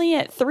 she's only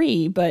at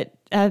 3, but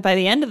by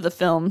the end of the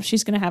film,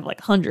 she's going to have like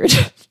 100.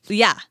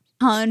 Yeah.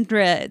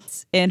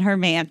 Hundreds in her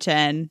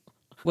mansion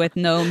with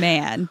no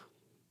man.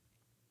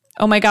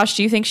 Oh my gosh.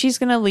 Do you think she's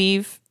going to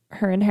leave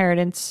her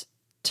inheritance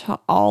to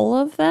all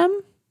of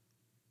them?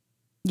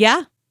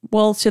 Yeah.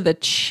 Well, to the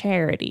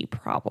charity,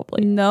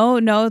 probably.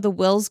 No, the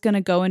will's going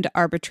to go into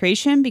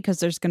arbitration because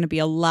there's going to be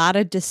a lot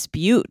of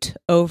dispute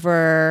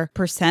over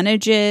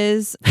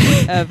percentages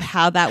of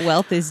how that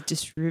wealth is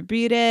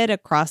distributed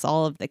across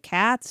all of the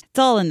cats. It's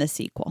all in the Oh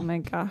sequel. my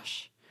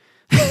gosh.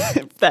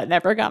 That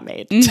never got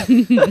made.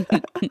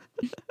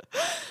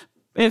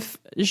 If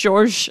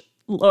Georges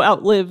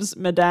outlives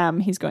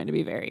Madame, he's going to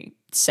be very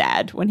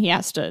sad when he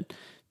has to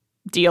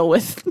deal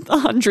with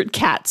 100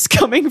 cats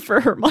coming for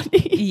her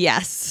money.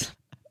 Yes.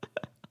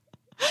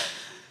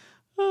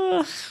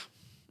 All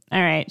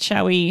right,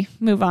 shall we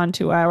move on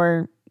to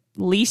our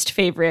least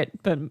favorite,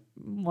 but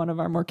one of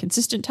our more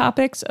consistent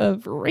topics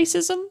of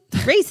racism?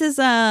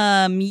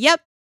 Racism.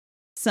 Yep.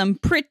 Some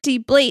pretty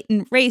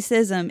blatant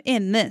racism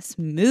in this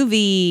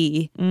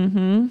movie.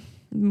 Mm-hmm.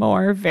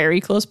 More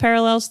very close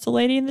parallels to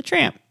Lady and the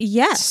Tramp.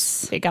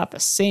 Yes. They got the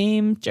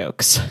same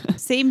jokes.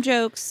 Same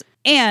jokes.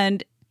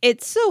 And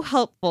it's so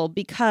helpful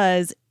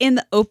because in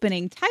the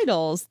opening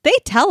titles, they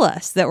tell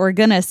us that we're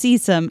going to see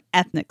some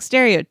ethnic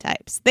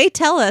stereotypes. They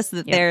tell us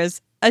that there's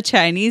a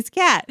Chinese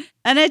cat,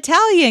 an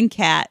Italian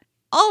cat,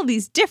 all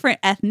these different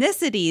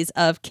ethnicities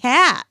of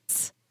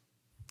cats.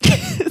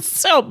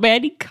 So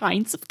many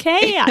kinds of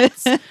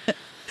cats.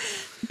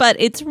 But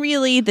it's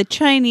really the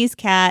Chinese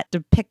cat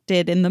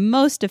depicted in the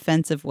most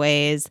offensive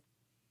ways.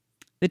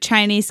 The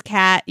Chinese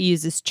cat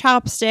uses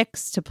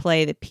chopsticks to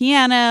play the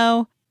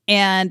piano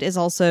and is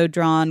also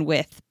drawn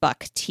with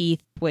buck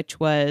teeth, which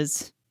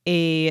was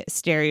a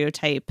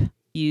stereotype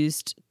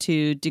used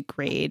to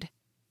degrade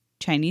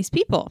Chinese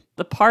people.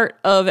 The part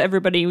of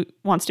Everybody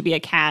Wants to Be a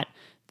Cat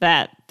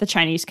that the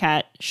Chinese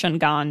cat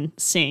Shungan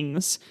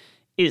sings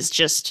is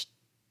just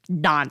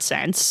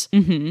nonsense.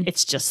 Mm-hmm.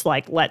 It's just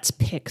like, let's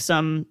pick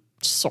some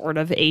sort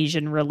of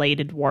Asian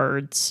related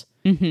words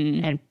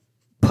and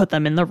put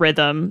them in the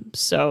rhythm.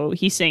 So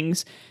he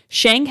sings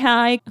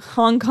Shanghai,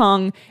 Hong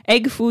Kong,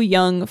 Egg Foo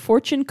Young,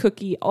 fortune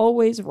cookie,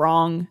 always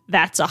wrong.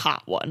 That's a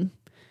hot one.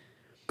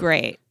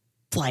 Great.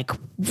 It's like,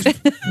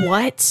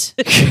 what?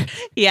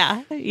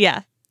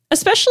 Yeah.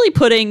 Especially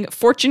putting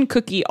fortune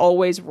cookie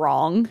always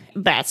wrong.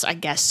 That's, I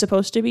guess,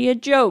 supposed to be a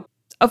joke.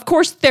 Of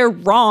course they're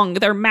wrong.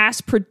 They're mass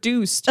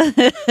produced.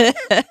 You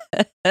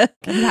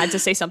had to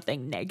say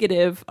something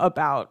negative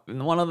about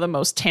one of the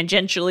most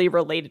tangentially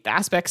related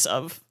aspects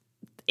of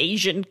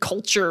Asian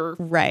culture.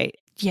 Right.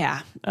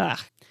 Yeah. Ugh.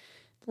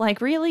 Like,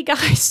 really,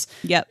 guys?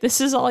 Yep. This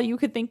is all you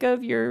could think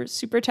of. You're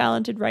super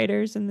talented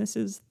writers, and this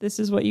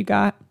is what you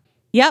got.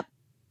 Yep.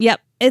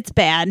 It's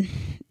bad.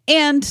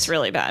 And It's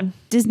really bad.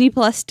 Disney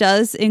Plus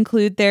does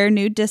include their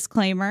new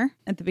disclaimer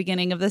at the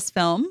beginning of this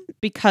film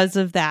because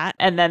of that.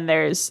 And then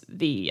there's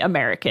the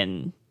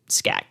American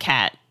Scat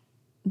Cat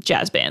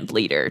jazz band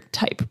leader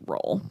type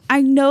role.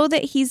 I know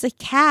that he's a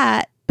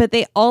cat, but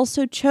they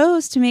also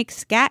chose to make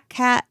Scat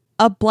Cat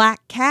a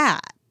black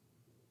cat.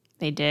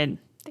 They did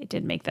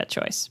make that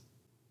choice.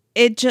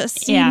 It just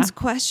seems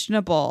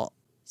questionable.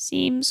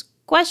 Seems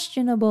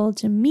questionable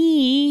to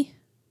me.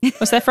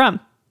 What's that from?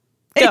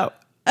 Go.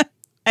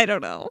 I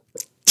don't know.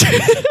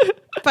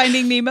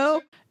 Finding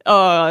Nemo?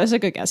 Oh, that's a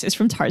good guess. It's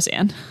from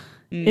Tarzan.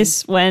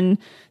 It's when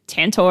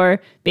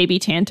baby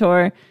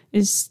Tantor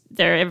is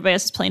there. Everybody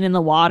else is playing in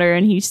the water,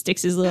 and he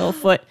sticks his little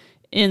foot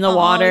in the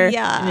water.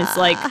 Yeah. And it's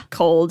like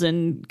cold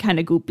and kind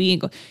of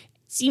goopy. And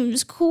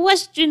seems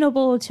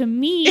questionable to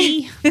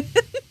me.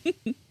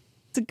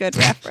 It's a good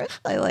reference.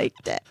 I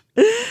liked it.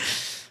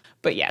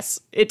 But yes,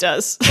 it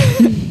does.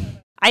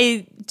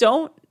 I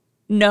don't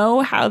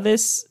know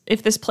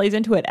if this plays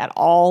into it at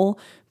all,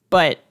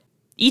 but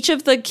each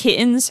of the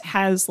kittens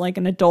has like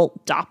an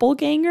adult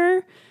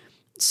doppelganger,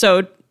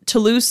 So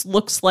Toulouse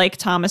looks like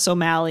Thomas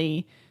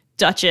O'Malley.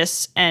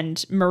 Duchess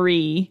and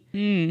Marie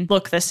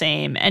look the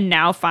same. And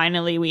now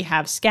finally we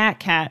have Scat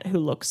Cat who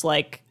looks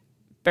like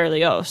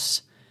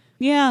Berlioz.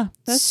 Yeah,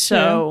 that's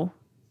true.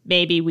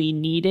 Maybe we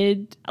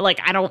needed,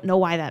 like, I don't know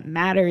why that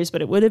matters,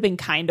 but it would have been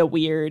kind of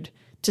weird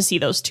to see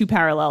those two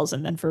parallels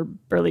and then for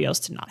Berlioz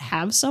to not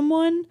have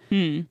someone.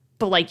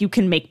 But like, you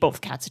can make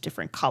both cats a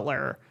different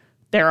color.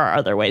 There are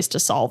other ways to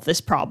solve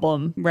this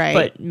problem. Right.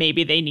 But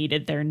maybe they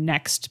needed their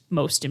next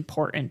most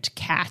important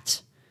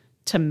cat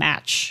to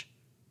match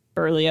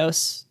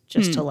Berlioz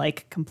just to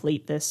like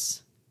complete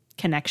this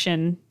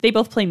connection. They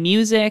both play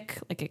music.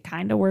 Like, it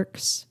kind of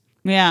works.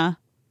 Yeah.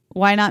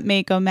 Why not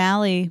make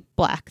O'Malley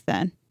black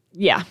then?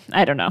 Yeah,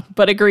 I don't know.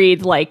 But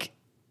agreed, like,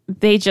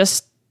 they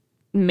just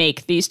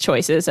make these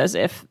choices as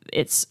if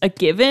it's a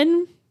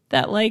given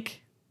that,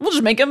 like, we'll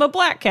just make him a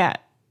black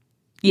cat.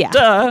 Yeah.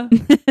 Duh.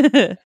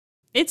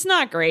 It's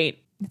not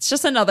great. It's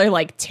just another,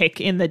 like, tick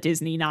in the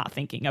Disney not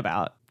thinking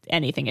about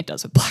anything it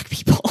does with black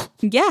people.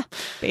 Yeah,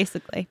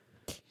 basically.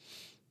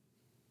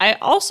 I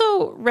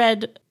also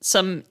read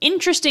some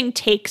interesting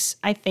takes,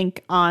 I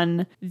think,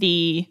 on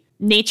the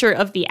nature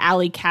of the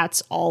alley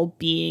cats all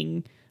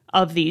being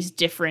of these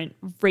different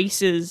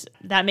races.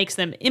 That makes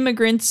them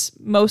immigrants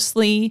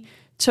mostly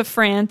to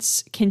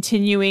France,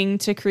 continuing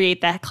to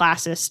create that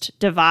classist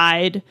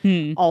divide.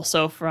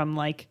 Also from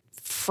like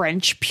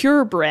French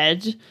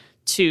purebred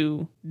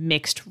to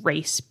mixed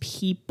race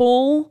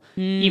people,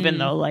 even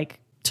though like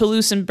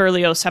Toulouse and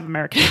Berlioz have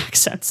American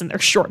accents and they're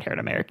short-haired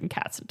American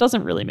cats. It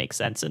doesn't really make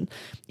sense. And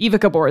Eva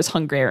Gabor is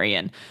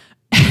Hungarian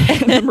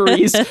and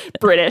Marie's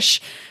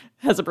British,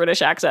 has a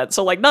British accent.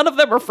 So like none of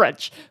them are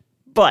French,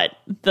 but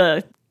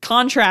the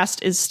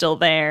contrast is still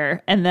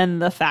there. And then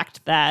the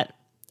fact that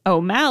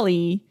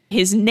O'Malley,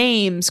 his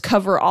names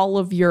cover all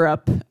of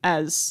Europe,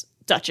 as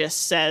Duchess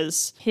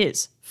says,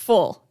 his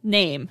full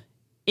name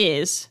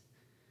is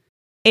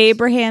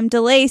Abraham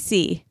de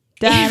Lacy.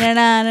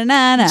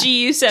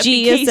 Giuseppe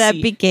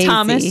Casey.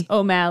 Thomas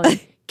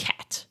O'Malley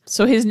Cat.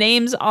 So his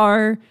names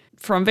are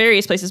from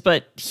various places,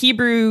 but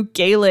Hebrew,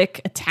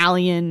 Gaelic,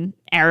 Italian,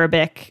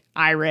 Arabic,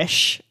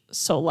 Irish.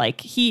 So like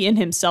he in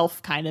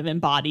himself kind of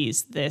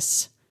embodies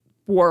this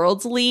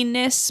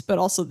worldliness, but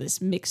also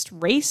this mixed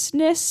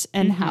raceness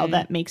and how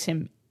that makes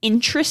him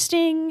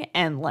interesting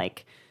and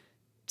like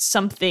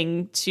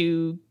something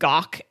to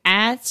gawk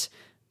at,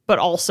 but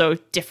also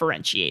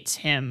differentiates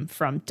him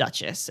from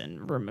Duchess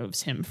and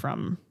removes him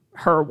from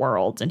her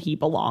world. And he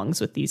belongs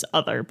with these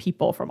other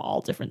people from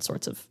all different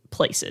sorts of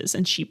places.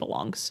 And she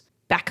belongs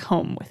back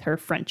home with her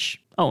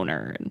French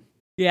owner. And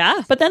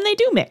yeah. But then they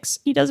do mix.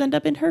 He does end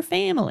up in her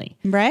family.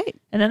 Right.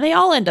 And then they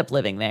all end up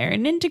living there.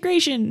 And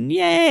integration.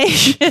 Yay.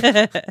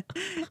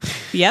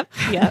 Yep.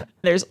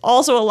 There's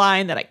also a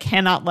line that I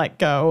cannot let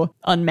go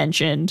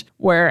unmentioned,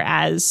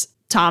 whereas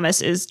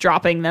Thomas is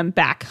dropping them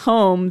back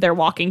home. They're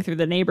walking through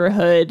the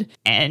neighborhood,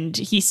 and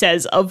he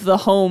says, of the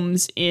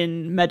homes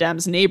in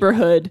Madame's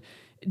neighborhood,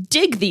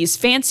 dig these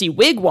fancy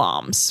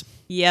wigwams.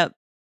 Yep.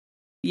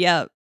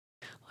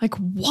 Like,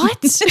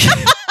 what?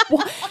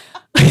 What?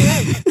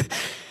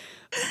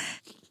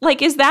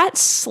 Like, is that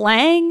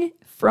slang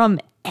from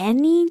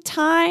any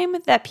time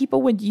that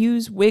people would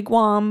use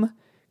wigwam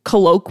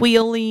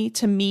colloquially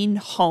to mean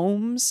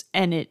homes,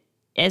 and it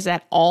is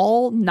at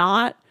all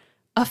not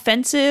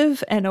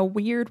offensive and a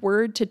weird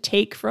word to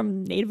take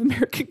from Native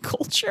American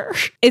culture?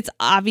 It's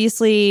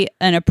obviously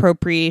an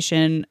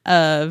appropriation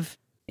of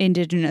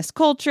indigenous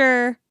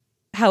culture.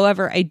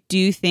 However, I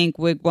do think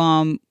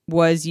wigwam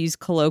was used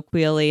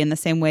colloquially in the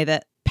same way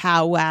that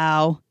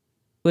powwow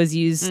was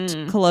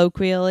used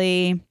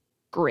colloquially.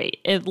 Great.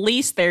 At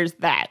least there's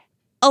that.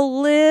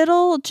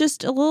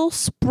 Just a little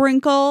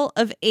sprinkle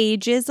of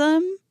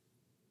ageism,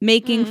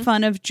 making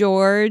fun of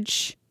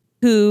George,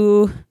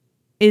 who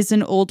is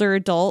an older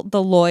adult,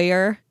 the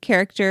lawyer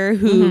character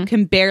who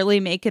can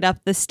barely make it up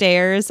the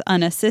stairs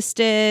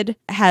unassisted,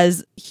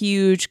 has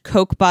huge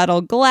Coke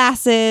bottle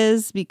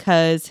glasses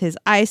because his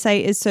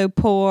eyesight is so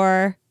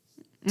poor.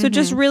 So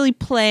just really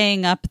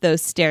playing up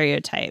those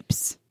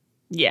stereotypes.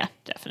 Yeah,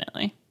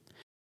 definitely.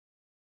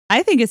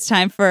 I think it's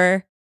time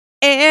for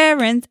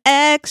Aaron's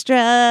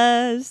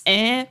Extras.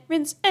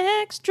 Aaron's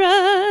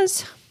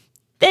Extras.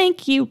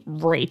 Thank you,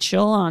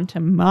 Rachel. On to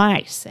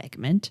my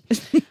segment.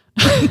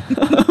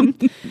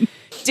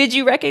 Did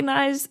you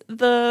recognize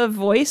the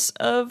voice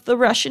of the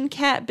Russian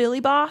cat, Billy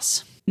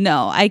Boss?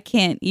 No, I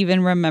can't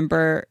even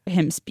remember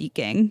him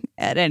speaking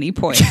at any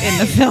point in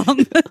the film,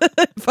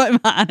 if I'm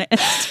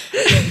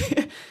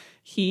honest.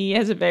 He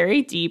has a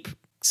very deep,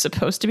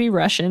 supposed to be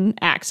Russian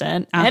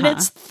accent, and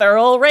it's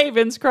Thurl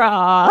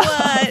Ravenscroft.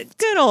 What?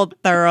 Good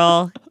old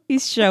Thurl.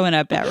 He's showing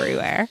up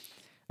everywhere.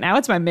 Now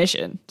it's my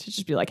mission to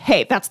just be like,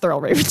 hey, that's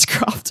Thurl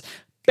Ravenscroft.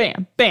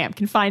 Bam, bam,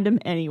 can find him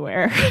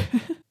anywhere.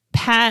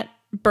 Pat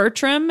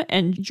Bertram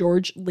and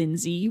George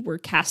Lindsay were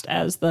cast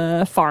as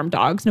the farm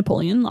dogs,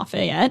 Napoleon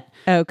Lafayette.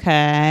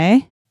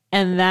 Okay.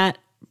 And that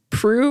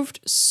proved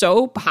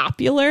so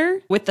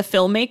popular with the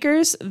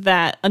filmmakers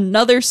that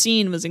another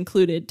scene was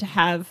included to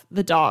have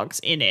the dogs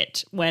in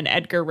it when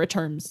Edgar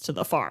returns to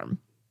the farm.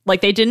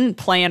 Like, they didn't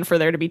plan for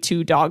there to be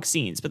 2 dog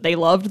scenes, but they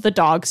loved the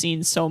dog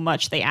scenes so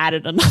much they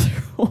added another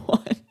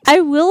one.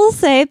 I will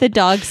say the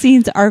dog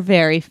scenes are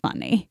very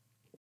funny.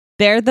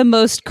 They're the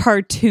most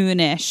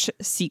cartoonish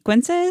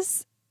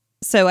sequences.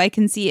 So I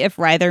can see if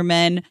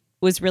Reitherman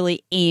was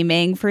really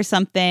aiming for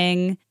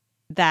something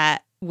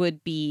that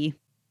would be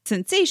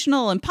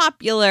sensational and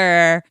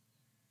popular,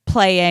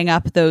 playing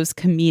up those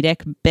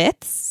comedic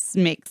bits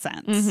makes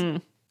sense. Mm-hmm.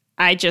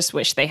 I just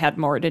wish they had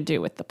more to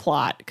do with the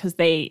plot because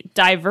they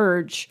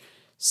diverge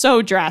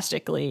so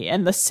drastically.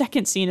 And the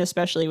second scene,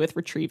 especially with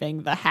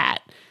retrieving the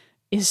hat,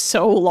 is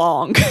so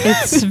long.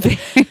 It's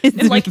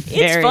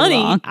very funny.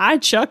 Long. I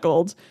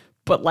chuckled,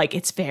 but like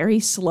it's very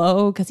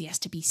slow because he has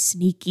to be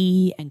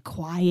sneaky and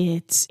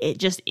quiet. It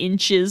just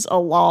inches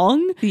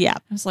along. Yeah.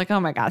 I was like, oh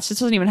my gosh, this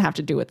doesn't even have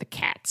to do with the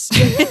cats.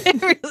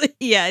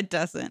 Yeah, it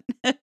doesn't.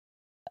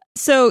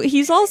 So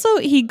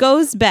he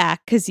goes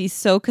back because he's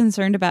so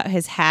concerned about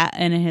his hat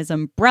and his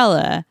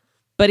umbrella,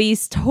 but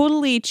he's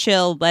totally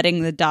chill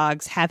letting the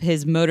dogs have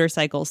his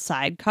motorcycle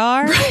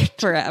sidecar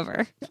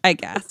forever, I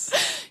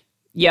guess.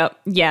 Yep.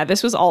 Yeah,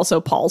 this was also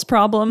Paul's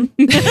problem.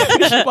 He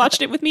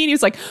watched it with me and he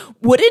was like,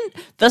 wouldn't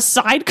the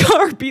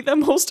sidecar be the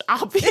most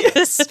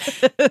obvious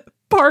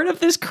part of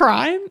this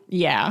crime?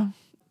 Yeah.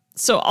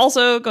 So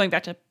also going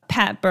back to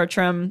Pat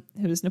Bertram,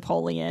 who's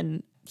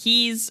Napoleon,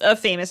 he's a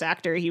famous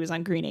actor. He was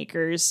on Green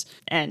Acres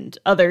and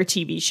other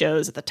TV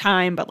shows at the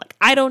time, but like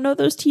I don't know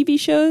those TV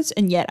shows,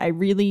 and yet I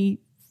really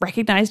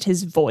recognized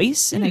his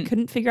voice and I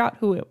couldn't figure out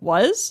who it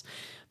was.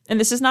 And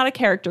this is not a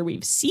character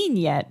we've seen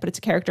yet, but it's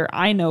a character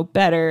I know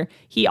better.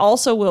 He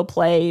also will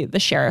play the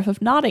Sheriff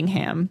of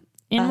Nottingham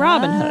in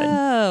Robin Hood.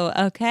 Oh,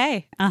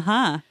 okay.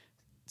 Uh-huh.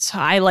 So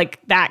I like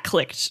that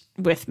clicked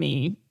with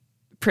me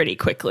pretty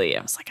quickly.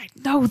 I was like, I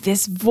know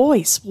this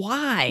voice.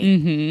 Why?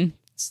 Mm-hmm.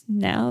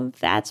 Now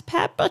that's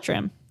Pat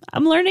Buttram.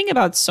 I'm learning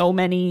about so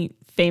many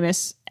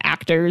famous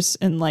actors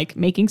and like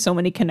making so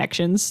many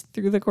connections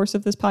through the course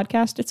of this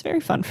podcast. It's very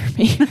fun for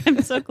me.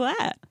 I'm so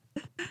glad.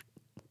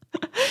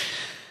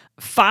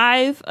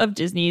 5 of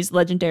Disney's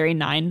legendary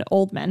 9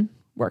 old men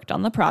worked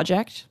on the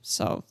project,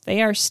 so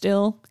they are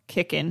still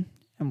kicking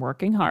and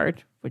working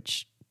hard,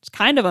 which is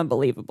kind of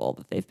unbelievable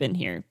that they've been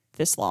here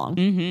this long.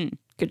 Mm-hmm.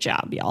 Good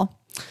job, y'all.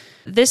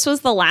 This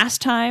was the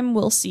last time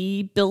we'll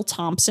see Bill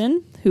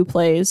Thompson, who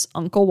plays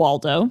Uncle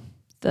Waldo,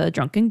 the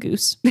drunken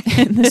goose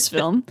in this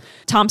film.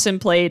 Thompson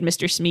played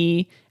Mr.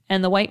 Smee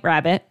and the White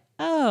Rabbit.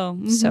 Oh,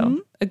 mm-hmm.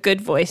 So a good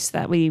voice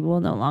that we will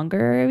no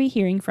longer be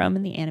hearing from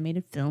in the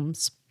animated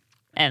films.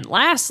 And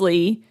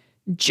lastly,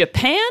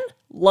 Japan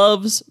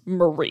loves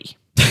Marie.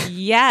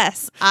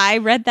 Yes, I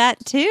read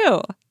that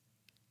too.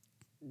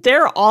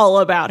 They're all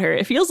about her.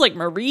 It feels like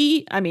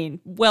Marie, I mean,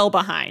 well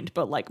behind,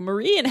 but like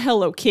Marie and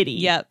Hello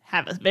Kitty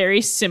have a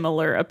very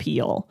similar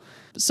appeal.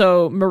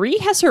 So Marie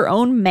has her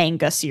own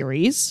manga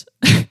series.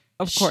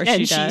 Of course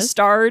and she does. She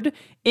starred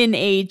in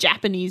a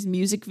Japanese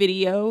music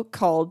video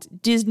called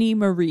Disney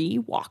Marie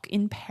Walk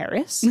in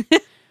Paris.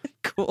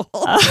 Cool.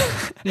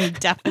 You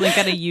definitely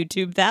got to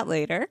YouTube that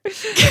later.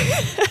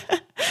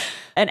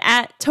 And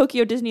at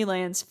Tokyo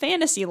Disneyland's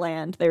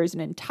Fantasyland, there's an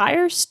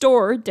entire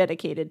store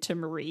dedicated to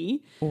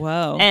Marie.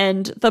 Whoa.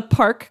 And the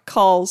park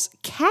calls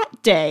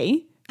Cat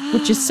Day,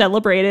 which is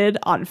celebrated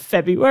on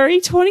February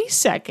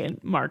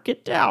 22nd. Mark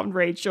it down,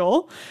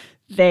 Rachel.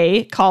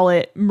 They call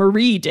it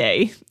Marie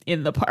Day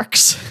in the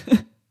parks.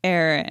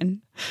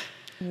 Erin,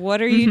 what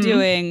are you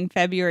doing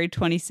February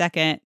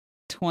 22nd,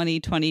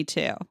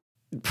 2022?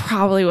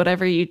 Probably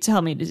whatever you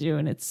tell me to do,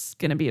 and it's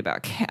going to be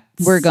about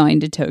cats. We're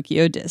going to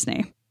Tokyo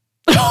Disney.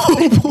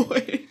 Oh,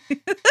 boy.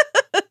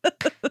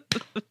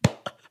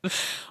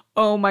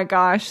 Oh, my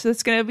gosh.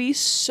 That's going to be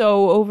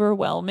so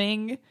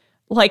overwhelming.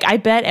 Like, I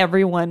bet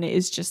everyone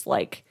is just,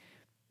 like,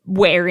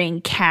 wearing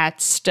cat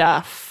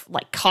stuff,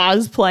 like,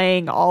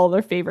 cosplaying all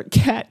their favorite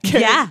cat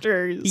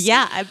characters.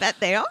 Yeah, I bet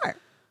they are.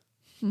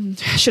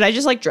 Should I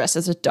just, like, dress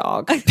as a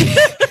dog?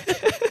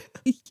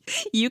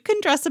 You can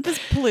dress up as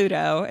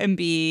Pluto and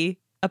be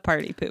a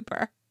party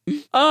pooper.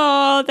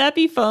 Oh, that'd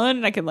be fun.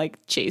 And I can like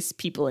chase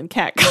people in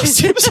cat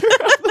costumes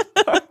around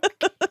the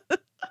park.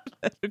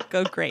 That would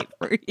go great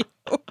for you.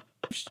 I'm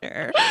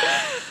sure.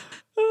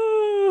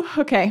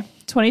 Okay,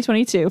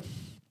 2022.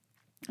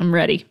 I'm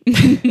ready.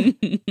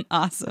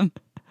 Awesome.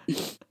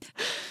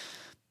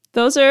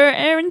 Those are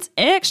Erin's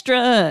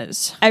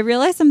extras. I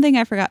realized something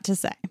I forgot to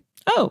say.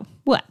 Oh,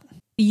 what?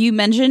 You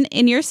mentioned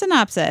in your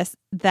synopsis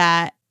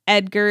that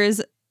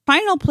Edgar's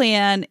final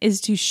plan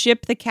is to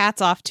ship the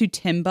cats off to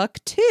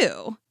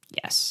Timbuktu.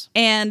 Yes.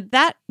 And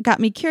that got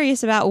me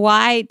curious about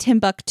why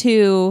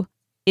Timbuktu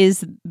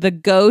is the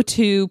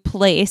go-to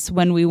place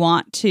when we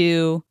want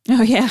to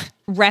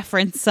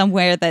reference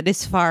somewhere that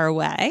is far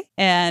away.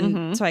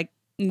 And so I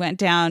went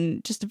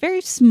down just a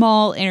very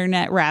small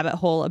internet rabbit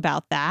hole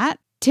about that.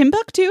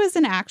 Timbuktu is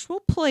an actual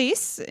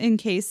place, in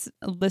case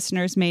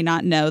listeners may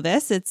not know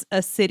this. It's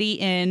a city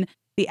in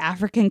the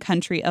African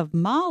country of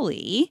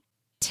Mali,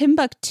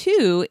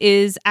 Timbuktu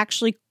is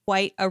actually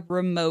quite a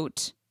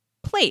remote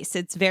place.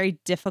 It's very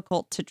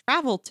difficult to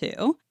travel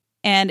to.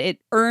 And it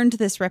earned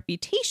this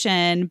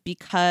reputation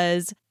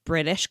because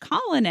British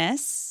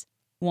colonists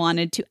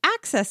wanted to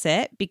access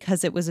it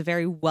because it was a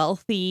very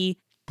wealthy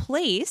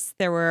place.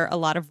 There were a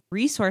lot of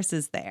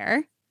resources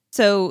there.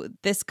 So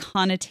this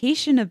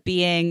connotation of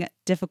being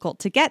difficult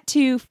to get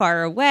to,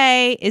 far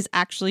away, is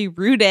actually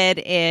rooted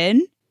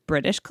in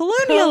British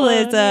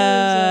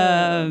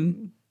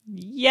colonialism.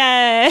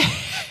 Yay!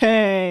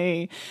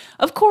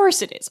 Of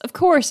course it is. Of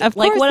course. Like,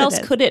 what else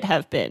could it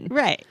have been?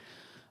 Right.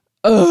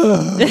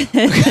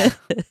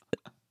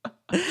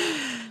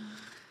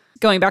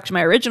 Going back to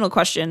my original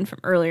question from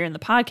earlier in the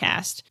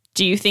podcast,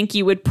 do you think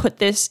you would put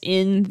this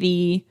in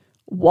the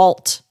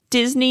Walt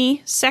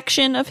Disney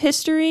section of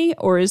history,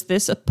 or is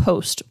this a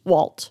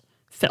post-Walt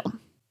film?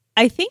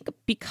 I think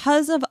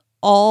because of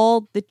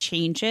all the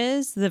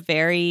changes, the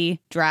very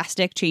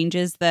drastic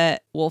changes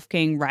that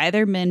Wolfgang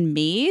Reitherman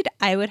made,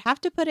 I would have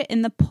to put it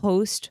in the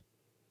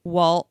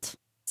post-Walt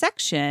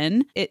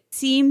section. It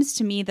seems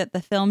to me that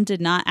the film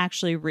did not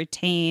actually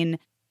retain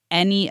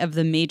any of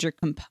the major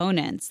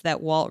components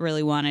that Walt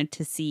really wanted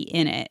to see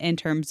in it in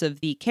terms of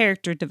the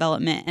character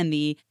development and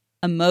the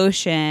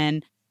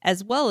emotion,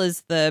 as well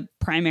as the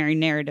primary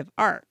narrative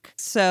arc.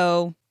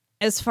 So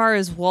as far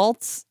as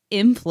Walt's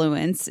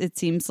influence, it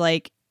seems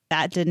like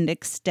that didn't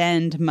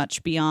extend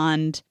much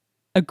beyond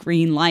a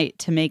green light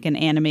to make an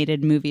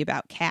animated movie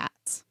about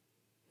cats.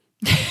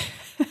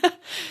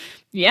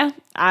 Yeah,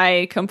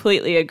 I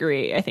completely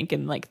agree. I think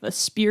in like the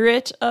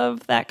spirit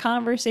of that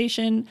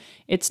conversation,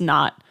 it's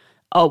not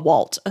a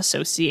Walt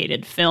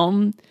associated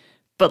film,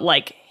 but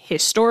like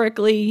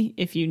historically,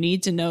 if you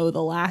need to know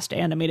the last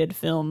animated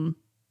film,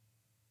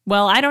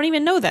 well, I don't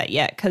even know that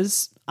yet,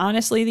 because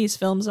honestly, these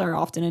films are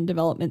often in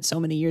development so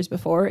many years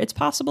before. It's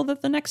possible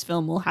that the next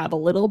film will have a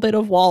little bit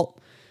of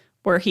Walt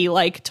where he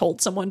like told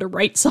someone to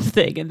write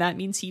something and that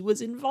means he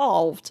was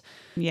involved.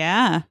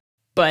 Yeah.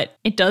 But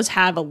it does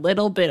have a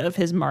little bit of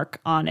his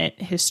mark on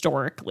it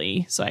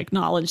historically, so I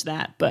acknowledge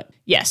that. But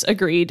yes,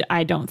 agreed.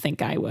 I don't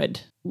think I would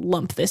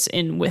lump this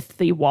in with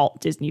the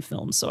Walt Disney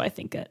films, so I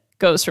think it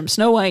goes from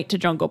Snow White to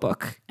Jungle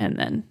Book and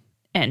then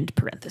end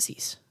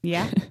parentheses.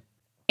 Yeah.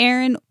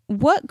 Aaron,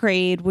 what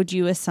grade would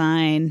you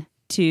assign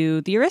to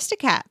the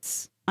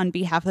Aristocats on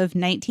behalf of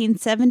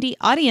 1970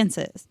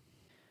 audiences?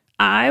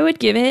 I would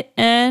give it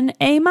an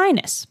A-.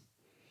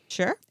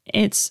 Sure.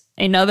 It's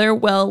another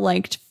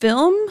well-liked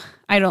film.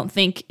 I don't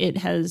think it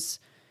has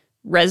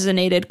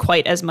resonated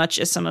quite as much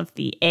as some of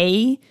the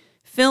A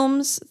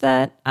films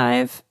that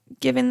I've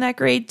given that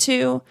grade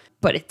to,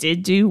 but it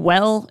did do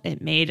well.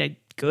 It made a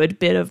good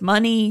bit of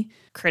money.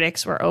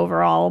 Critics were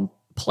overall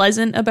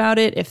pleasant about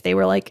it if they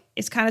were like,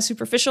 it's kind of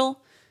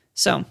superficial.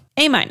 So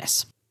A-.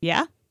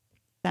 Yeah,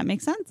 that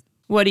makes sense.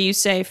 What do you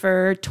say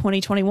for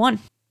 2021?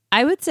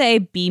 I would say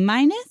B-.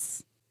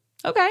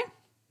 Okay.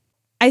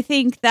 I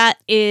think that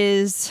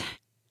is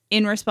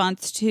in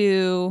response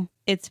to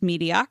its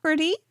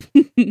mediocrity,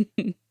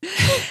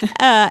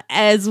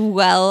 as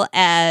well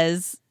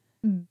as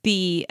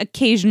the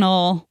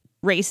occasional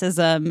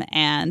racism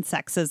and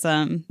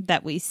sexism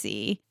that we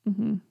see.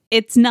 Mm-hmm.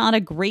 It's not a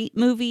great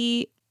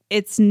movie.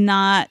 It's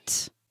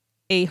not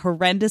a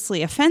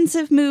horrendously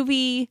offensive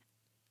movie.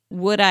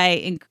 Would I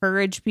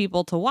encourage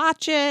people to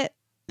watch it?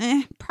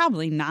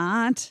 Probably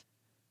not.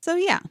 So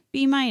yeah,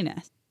 B-.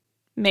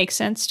 Makes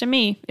sense to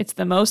me. It's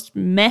the most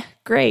meh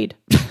grade.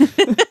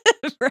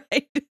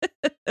 Right.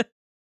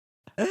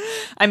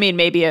 I mean,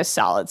 maybe a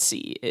solid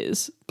C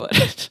is,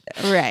 but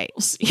right.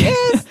 We'll see.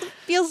 Yes,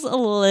 feels a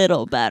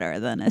little better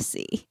than a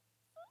C.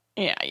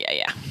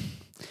 Yeah.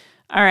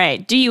 All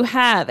right. Do you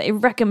have a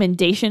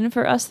recommendation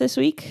for us this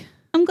week?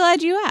 I'm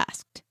glad you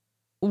asked.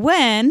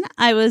 When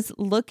I was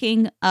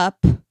looking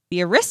up the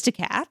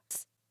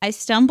Aristocats, I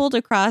stumbled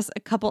across a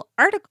couple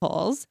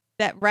articles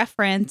that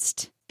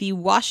referenced the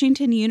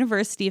Washington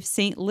University of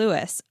St.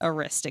 Louis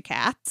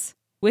Aristocats,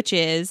 which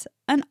is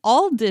an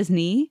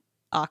all-Disney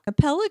a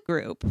cappella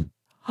group.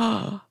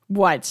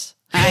 What?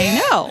 I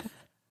know.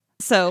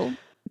 So,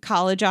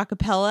 college a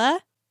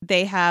cappella,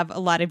 they have a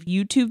lot of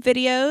YouTube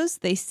videos.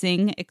 They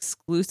sing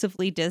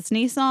exclusively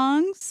Disney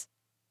songs.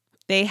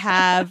 They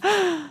have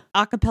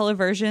a cappella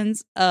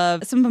versions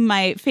of some of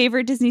my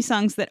favorite Disney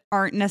songs that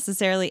aren't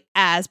necessarily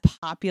as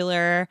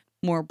popular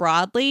more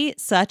broadly,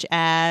 such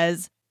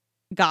as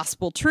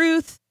Gospel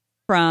Truth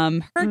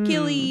from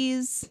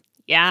Hercules.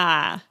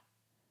 Yeah.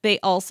 They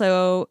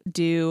also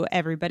do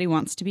Everybody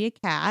Wants to Be a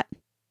Cat,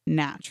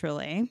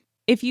 naturally.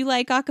 If you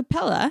like a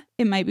cappella,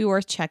 it might be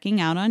worth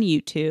checking out on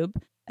YouTube.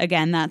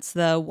 Again, that's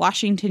the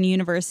Washington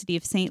University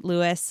of St.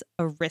 Louis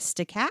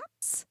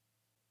Aristocats.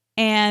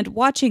 And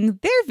watching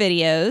their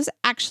videos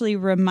actually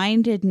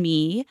reminded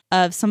me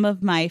of some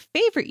of my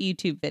favorite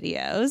YouTube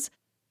videos,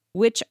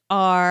 which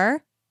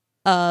are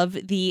of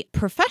the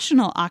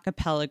professional a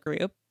cappella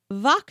group,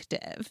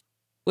 Voctave,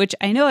 which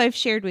I know I've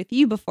shared with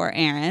you before,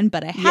 Aaron,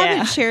 but I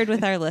haven't shared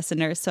with our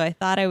listeners, so I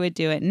thought I would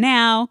do it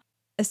now.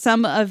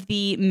 Some of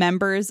the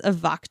members of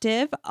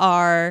Voctave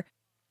are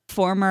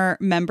former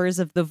members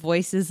of the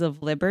Voices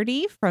of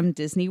Liberty from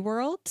Disney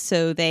World.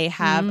 So they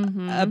have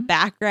a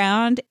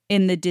background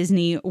in the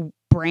Disney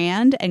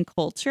brand and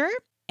culture.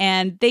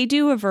 And they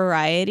do a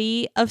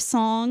variety of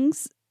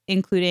songs,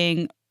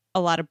 including a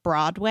lot of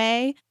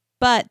Broadway,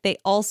 but they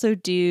also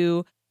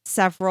do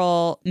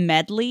several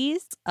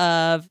medleys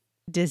of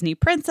Disney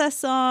princess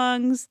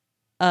songs,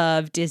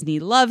 of Disney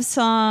love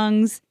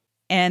songs,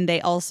 and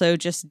they also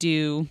just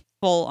do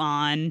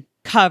full-on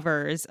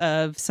covers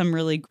of some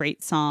really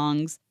great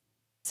songs,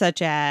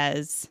 such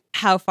as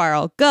How Far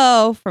I'll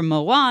Go from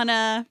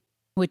Moana,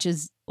 which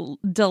is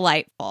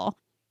delightful.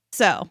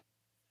 So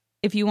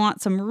if you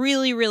want some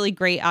really, really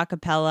great a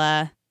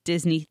cappella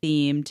Disney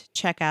themed,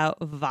 check out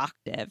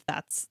Voctave.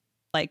 That's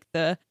like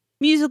the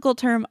musical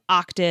term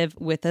octave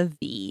with a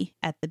V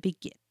at the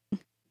beginning.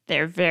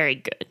 They're very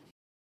good.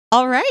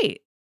 All right.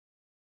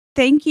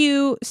 Thank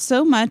you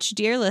so much,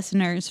 dear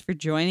listeners, for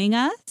joining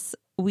us.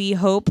 We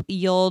hope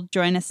you'll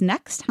join us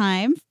next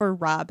time for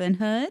Robin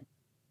Hood.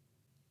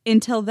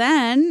 Until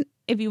then,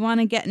 if you want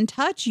to get in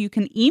touch, you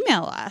can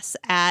email us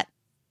at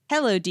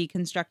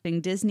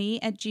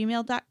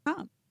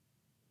hellodeconstructingdisney@gmail.com.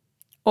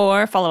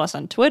 Or follow us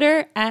on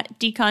Twitter at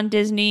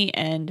DeconDisney,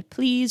 and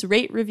please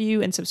rate,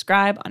 review, and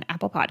subscribe on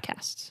Apple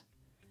Podcasts.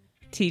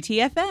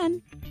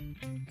 TTFN.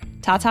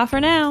 Ta-ta for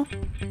now.